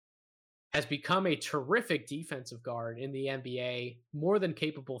 Has become a terrific defensive guard in the NBA, more than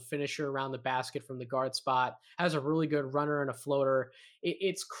capable finisher around the basket from the guard spot, has a really good runner and a floater.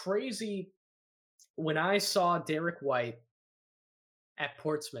 It's crazy. When I saw Derek White at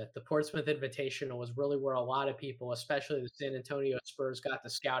Portsmouth, the Portsmouth Invitational was really where a lot of people, especially the San Antonio Spurs, got to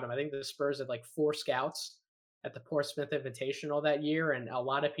scout him. I think the Spurs had like 4 scouts at the Portsmouth Invitational that year, and a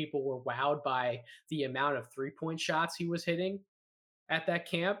lot of people were wowed by the amount of 3-point shots he was hitting at that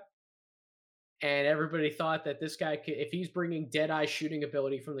camp. And everybody thought that this guy could, if he's bringing dead-eye shooting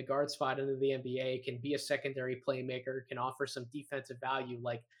ability from the guard spot into the NBA, can be a secondary playmaker, can offer some defensive value.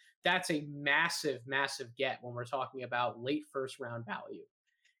 Like, that's a massive, massive get when we're talking about late first-round value.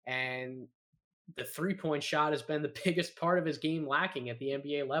 And the 3-point shot has been the biggest part of his game lacking at the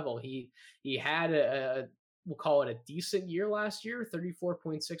NBA level. He had we'll call it a decent year last year,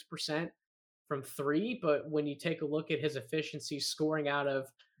 34.6% from 3. But when you take a look at his efficiency scoring out of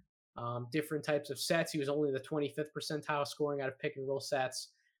different types of sets, he was only the 25th percentile scoring out of pick and roll sets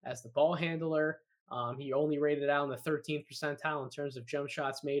as the ball handler. He only rated out in the 13th percentile in terms of jump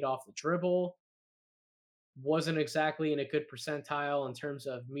shots made off the dribble. Wasn't exactly in a good percentile in terms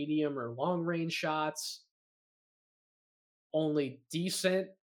of medium or long range shots. Only decent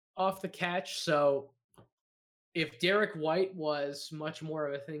off the catch. So if Derek White was much more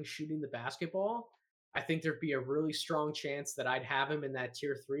of a thing shooting the basketball, I think there'd be a really strong chance that I'd have him in that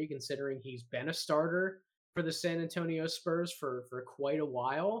tier 3, considering he's been a starter for the San Antonio Spurs for quite a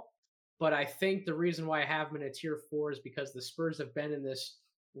while. But I think the reason why I have him in a tier 4 is because the Spurs have been in this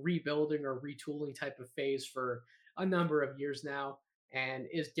rebuilding or retooling type of phase for a number of years now. And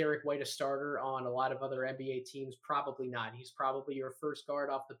is Derek White a starter on a lot of other NBA teams? Probably not. He's probably your first guard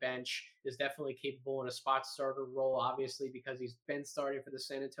off the bench, is definitely capable in a spot starter role, obviously, because he's been starting for the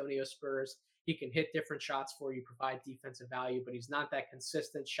San Antonio Spurs. He can hit different shots for you, provide defensive value, but he's not that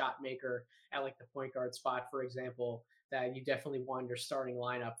consistent shot maker at like the point guard spot, for example, that you definitely want your starting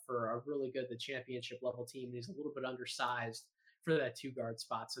lineup for a really good, the championship level team. And he's a little bit undersized for that 2 guard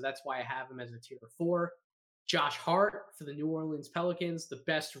spot. So that's why I have him as a tier 4. Josh Hart for the New Orleans Pelicans, the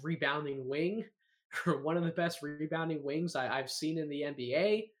best rebounding wing, or one of the best rebounding wings I've seen in the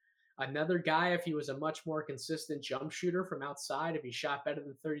NBA. Another guy, if he was a much more consistent jump shooter from outside, if he shot better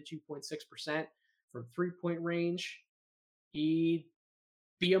than 32.6% from 3-point range, he'd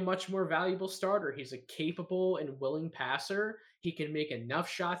be a much more valuable starter. He's a capable and willing passer. He can make enough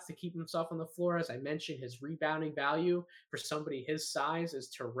shots to keep himself on the floor. As I mentioned, his rebounding value for somebody his size is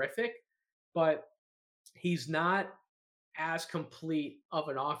terrific, but he's not as complete of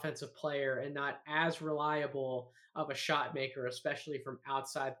an offensive player and not as reliable of a shot maker, especially from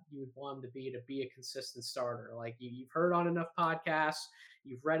outside you would want him to be a consistent starter. Like you've heard on enough podcasts,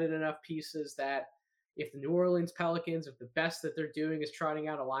 you've read in enough pieces that if the New Orleans Pelicans, if the best that they're doing is trotting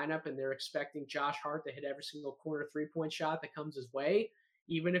out a lineup and they're expecting Josh Hart to hit every single corner 3-point shot that comes his way,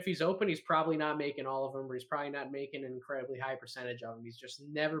 even if he's open, he's probably not making all of them, or he's probably not making an incredibly high percentage of them. He's just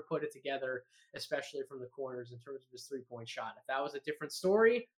never put it together, especially from the corners in terms of his 3-point shot. If that was a different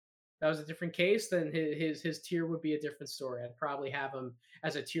story, that was a different case, then his tier would be a different story. I'd probably have him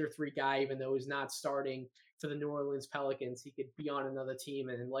as a tier 3 guy, even though he's not starting for the New Orleans Pelicans. He could be on another team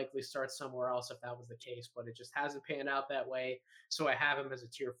and likely start somewhere else if that was the case, but it just hasn't panned out that way. So I have him as a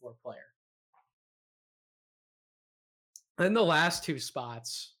tier 4 player. Then the last 2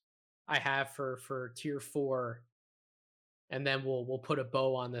 spots I have for tier 4, and then we'll put a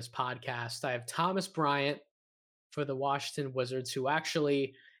bow on this podcast. I have Thomas Bryant for the Washington Wizards, who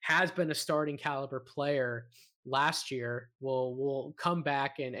actually has been a starting caliber player last year, will come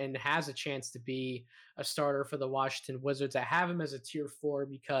back and has a chance to be a starter for the Washington Wizards. I have him as a tier 4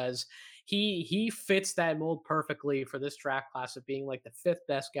 because he fits that mold perfectly for this draft class of being like the 5th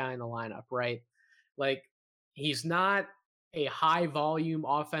best guy in the lineup, right? Like he's not a high volume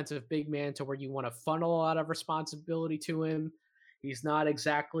offensive big man to where you want to funnel a lot of responsibility to him. He's not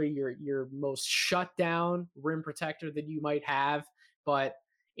exactly your most shut down rim protector that you might have, but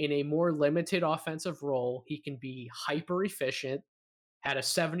in a more limited offensive role, he can be hyper efficient. Had a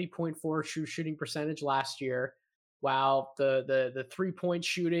 70.4 shooting percentage last year, while the 3-point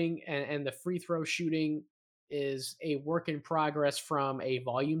shooting and the free throw shooting is a work in progress from a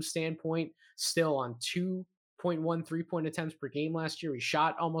volume standpoint. Still on 2.1 3-point attempts per game last year. He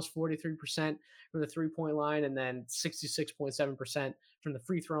shot almost 43% from the 3-point line and then 66.7% from the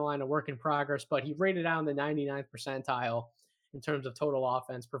free throw line, a work in progress, but he rated out in the 99th percentile in terms of total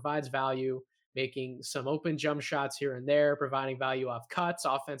offense, provides value, making some open jump shots here and there, providing value off cuts,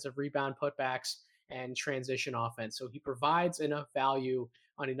 offensive rebound putbacks, and transition offense. So he provides enough value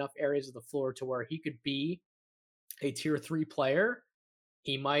on enough areas of the floor to where he could be a tier 3 player.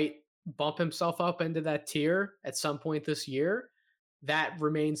 He might bump himself up into that tier at some point this year. That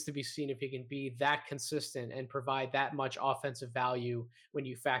remains to be seen if he can be that consistent and provide that much offensive value when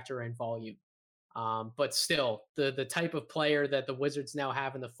you factor in volume. But still, the type of player that the Wizards now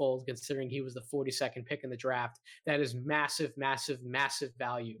have in the fold, considering he was the 42nd pick in the draft, that is massive, massive, massive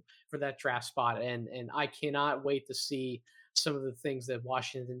value for that draft spot. And I cannot wait to see some of the things that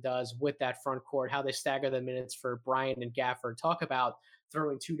Washington does with that front court, how they stagger the minutes for Bryant and Gafford. Talk about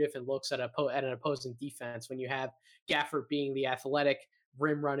throwing 2 different looks at an opposing defense when you have Gafford being the athletic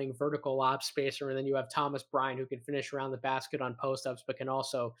rim running vertical lob spacer, and then you have Thomas Bryant who can finish around the basket on post ups, but can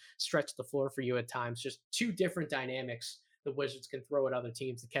also stretch the floor for you at times. Just 2 different dynamics the Wizards can throw at other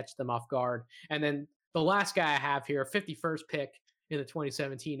teams to catch them off guard. And then the last guy I have here, 51st pick in the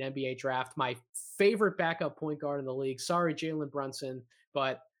 2017 NBA draft, my favorite backup point guard in the league. Sorry, Jalen Brunson,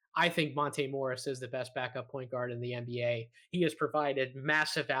 but I think Monte Morris is the best backup point guard in the NBA. He has provided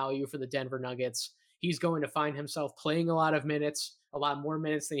massive value for the Denver Nuggets. He's going to find himself playing a lot of minutes, a lot more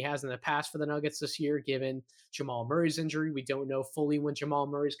minutes than he has in the past for the Nuggets this year, given Jamal Murray's injury. We don't know fully when Jamal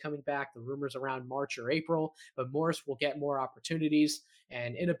Murray's coming back. The rumors around March or April, but Morris will get more opportunities.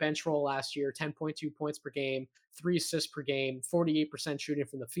 And in a bench role last year, 10.2 points per game, 3 assists per game, 48% shooting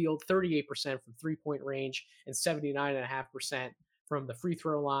from the field, 38% from 3-point range, and 79.5% from the free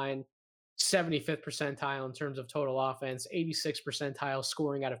throw line. 75th percentile in terms of total offense, 86th percentile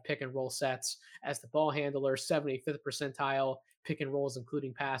scoring out of pick and roll sets as the ball handler, 75th percentile pick and rolls,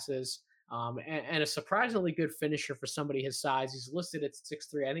 including passes, and a surprisingly good finisher for somebody his size. He's listed at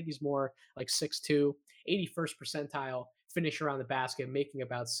 6'3". I think he's more like 6'2", 81st percentile finish around the basket, making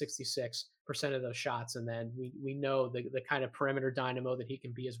about 66% of those shots. And then we know the kind of perimeter dynamo that he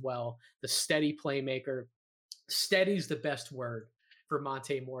can be as well. The steady playmaker. Steady's the best word for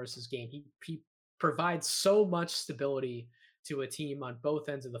Monte Morris's game. He provides so much stability to a team on both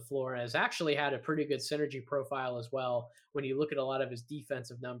ends of the floor, and has actually had a pretty good synergy profile as well. When you look at a lot of his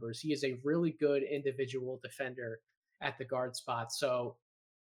defensive numbers, he is a really good individual defender at the guard spot. So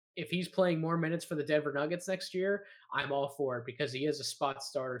if he's playing more minutes for the Denver Nuggets next year, I'm all for it because he is a spot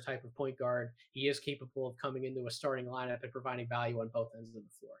starter type of point guard. He is capable of coming into a starting lineup and providing value on both ends of the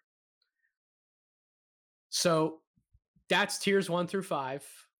floor. So that's tiers 1 through 5.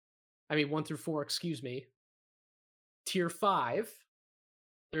 I mean, 1 through 4, excuse me. Tier 5,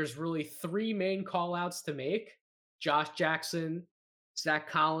 there's really 3 main call outs to make: Josh Jackson, Zach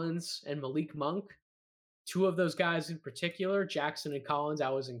Collins, and Malik Monk. 2 of those guys in particular, Jackson and Collins, I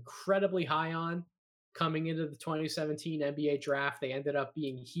was incredibly high on coming into the 2017 NBA draft. They ended up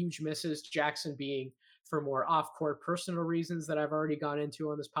being huge misses, Jackson being for more off-court personal reasons that I've already gone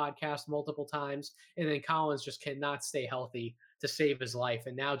into on this podcast multiple times. And then Collins just cannot stay healthy to save his life.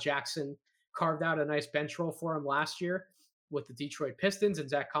 And now Jackson carved out a nice bench role for him last year with the Detroit Pistons, and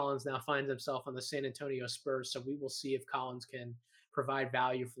Zach Collins now finds himself on the San Antonio Spurs. So we will see if Collins can provide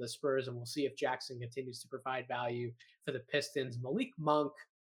value for the Spurs, and we'll see if Jackson continues to provide value for the Pistons. Malik Monk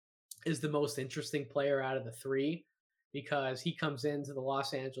is the most interesting player out of the 3 because he comes into the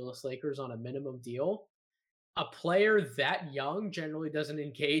Los Angeles Lakers on a minimum deal. A player that young generally doesn't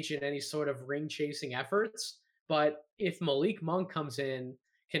engage in any sort of ring chasing efforts. But if Malik Monk comes in,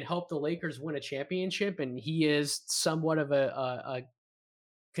 can help the Lakers win a championship, and he is somewhat of a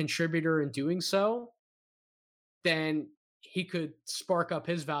contributor in doing so, then he could spark up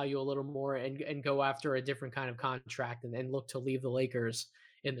his value a little more and go after a different kind of contract and look to leave the Lakers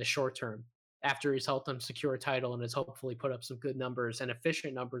in the short term after he's helped them secure a title and has hopefully put up some good numbers and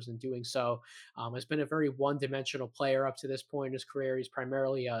efficient numbers in doing so. Has been a very one-dimensional player up to this point in his career. He's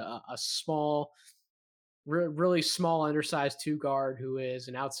primarily a small, really small, undersized 2 guard who is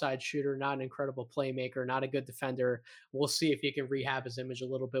an outside shooter, not an incredible playmaker, not a good defender. We'll see if he can rehab his image a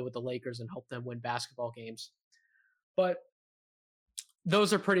little bit with the Lakers and help them win basketball games. But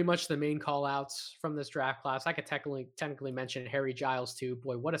those are pretty much the main call outs from this draft class. I could technically mention Harry Giles too.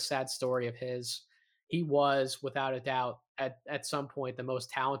 Boy, what a sad story of his. He was, without a doubt, at some point the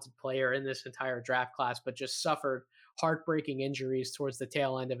most talented player in this entire draft class, but just suffered heartbreaking injuries towards the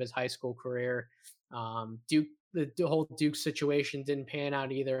tail end of his high school career. The whole Duke situation didn't pan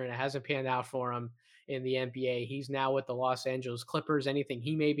out either, and it hasn't panned out for him in the NBA. He's now with the Los Angeles Clippers. Anything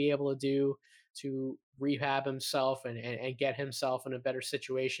he may be able to do to rehab himself and get himself in a better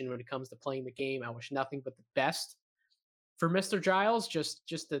situation when it comes to playing the game, I wish nothing but the best for Mr. Giles.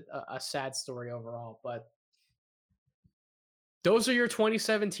 Just a sad story overall. But those are your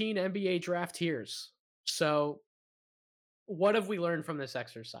 2017 NBA draft tiers. So what have we learned from this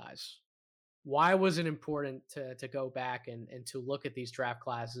exercise? Why was it important to go back and to look at these draft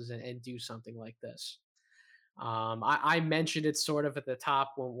classes and do something like this? I mentioned it sort of at the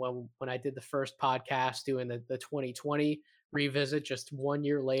top when I did the first podcast doing the 2020 revisit just 1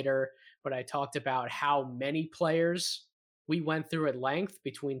 year later, but I talked about how many players we went through at length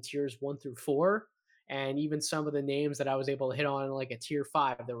between tiers 1 through 4, and even some of the names that I was able to hit on like a tier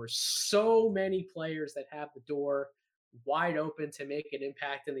 5. There were so many players that have the door wide open to make an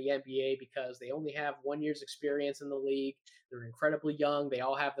impact in the NBA because they only have 1 year's experience in the league. They're incredibly young. They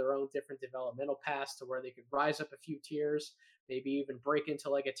all have their own different developmental paths to where they could rise up a few tiers, maybe even break into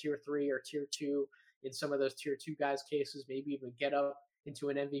like a tier 3 or tier 2 in some of those tier 2 guys' cases, maybe even get up into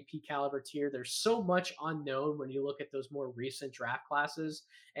an MVP caliber tier. There's so much unknown when you look at those more recent draft classes.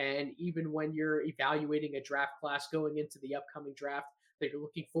 And even when you're evaluating a draft class going into the upcoming draft that you're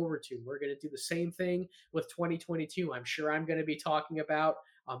looking forward to, we're going to do the same thing with 2022. I'm sure I'm going to be talking about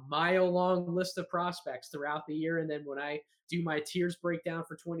a mile-long list of prospects throughout the year. And then when I do my tiers breakdown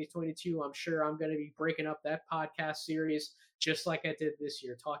for 2022, I'm sure I'm going to be breaking up that podcast series just like I did this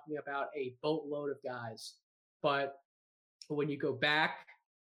year, talking about a boatload of guys. But when you go back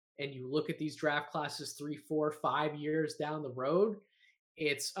and you look at these draft classes 3, 4, 5 years down the road,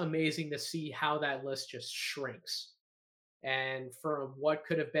 it's amazing to see how that list just shrinks. And from what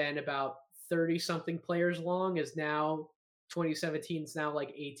could have been about 30 something players long is now 2017 is now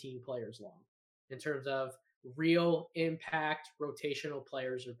like 18 players long in terms of real impact rotational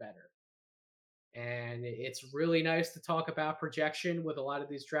players are better. And it's really nice to talk about projection with a lot of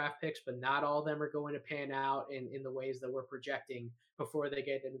these draft picks, but not all of them are going to pan out in the ways that we're projecting before they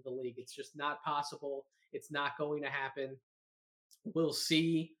get into the league. It's just not possible. It's not going to happen. We'll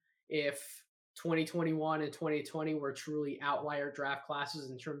see if 2021 and 2020 were truly outlier draft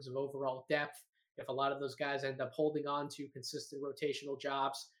classes in terms of overall depth. If a lot of those guys end up holding on to consistent rotational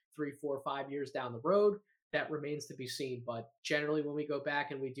jobs 3, 4, 5 years down the road, that remains to be seen. But generally, when we go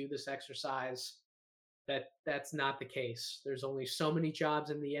back and we do this exercise, that's not the case. There's only so many jobs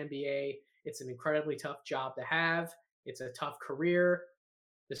in the NBA. It's an incredibly tough job to have. It's a tough career.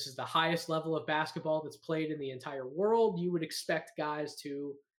 This is the highest level of basketball that's played in the entire world. You would expect guys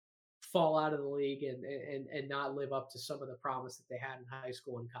to fall out of the league and not live up to some of the promise that they had in high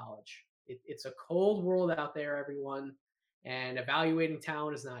school and college. It's a cold world out there, everyone, and evaluating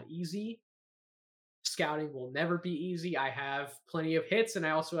talent is not easy. Scouting will never be easy. I have plenty of hits and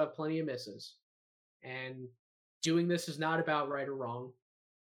I also have plenty of misses. And doing this is not about right or wrong.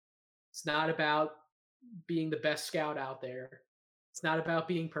 It's not about being the best scout out there. It's not about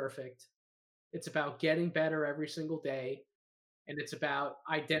being perfect. It's about getting better every single day. And it's about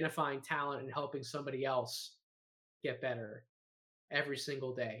identifying talent and helping somebody else get better every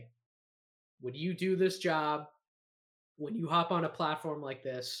single day. When you do this job, when you hop on a platform like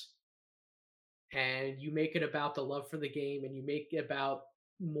this and you make it about the love for the game and you make it about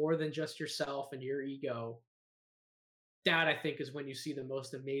more than just yourself and your ego, that I think is when you see the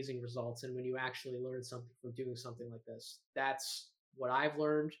most amazing results and when you actually learn something from doing something like this. That's what I've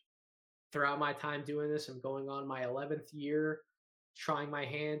learned throughout my time doing this. I'm going on my 11th year trying my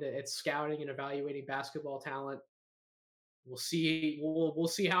hand at scouting and evaluating basketball talent. We'll see. We'll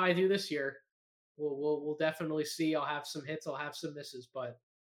see how I do this year. We'll definitely see. I'll have some hits. I'll have some misses, but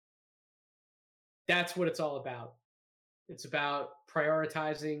that's what it's all about. It's about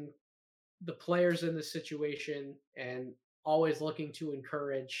prioritizing the players in the situation and always looking to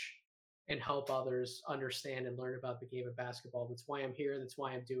encourage and help others understand and learn about the game of basketball. That's why I'm here. That's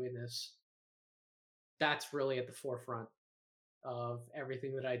why I'm doing this. That's really at the forefront of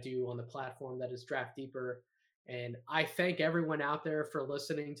everything that I do on the platform that is Draft Deeper. And I thank everyone out there for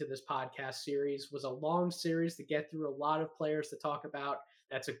listening to this podcast series. It was a long series to get through, a lot of players to talk about.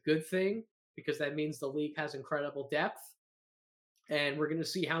 That's a good thing because that means the league has incredible depth. And we're going to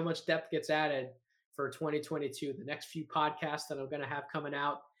see how much depth gets added for 2022. The next few podcasts that I'm going to have coming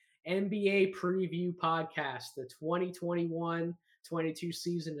out, NBA preview podcast. The 2021-22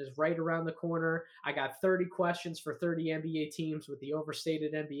 season is right around the corner. I got 30 questions for 30 NBA teams with the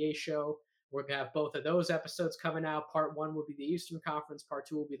Overstated NBA show. We're going to have both of those episodes coming out. Part 1 will be the Eastern Conference. Part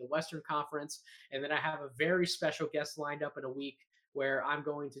 2 will be the Western Conference. And then I have a very special guest lined up in a week where I'm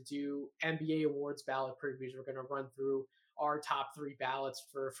going to do NBA awards ballot previews. We're going to run through our top 3 ballots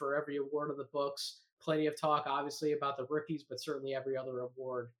for every award of the books. Plenty of talk, obviously, about the rookies, but certainly every other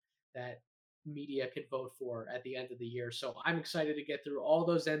award that media could vote for at the end of the year. So I'm excited to get through all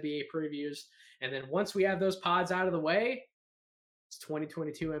those NBA previews. And then once we have those pods out of the way, it's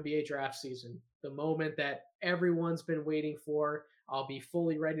 2022 NBA draft season, the moment that everyone's been waiting for. I'll be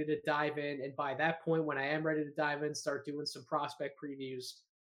fully ready to dive in. And by that point, when I am ready to dive in, start doing some prospect previews,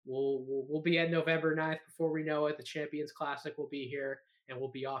 we'll be at November 9th before we know it. The Champions Classic will be here and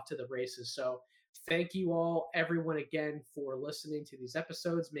we'll be off to the races. So thank you all, everyone, again, for listening to these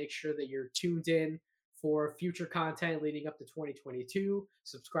episodes. Make sure that you're tuned in for future content leading up to 2022.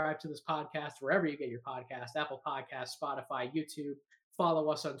 Subscribe to this podcast wherever you get your podcast, Apple Podcasts, Spotify, YouTube. Follow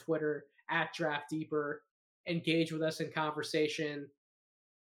us on Twitter at Draft Deeper. Engage with us in conversation.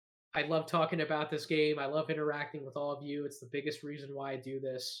 I love talking about this game. I love interacting with all of you. It's the biggest reason why I do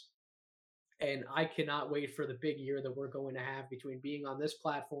this. And I cannot wait for the big year that we're going to have between being on this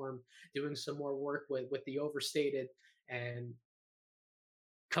platform, doing some more work with the Overstated, and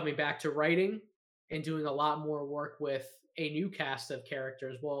coming back to writing and doing a lot more work with a new cast of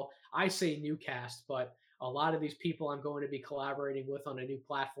characters. Well, I say new cast, but a lot of these people I'm going to be collaborating with on a new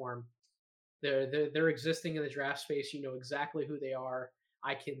platform, they're existing in the draft space. You know exactly who they are.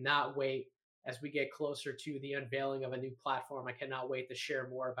 I cannot wait as we get closer to the unveiling of a new platform. I cannot wait to share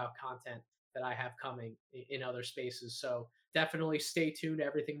more about content that I have coming in other spaces. So definitely stay tuned to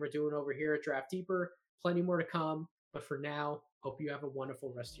everything we're doing over here at Draft Deeper. Plenty more to come. But for now, hope you have a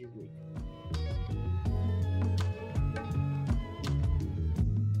wonderful rest of your week.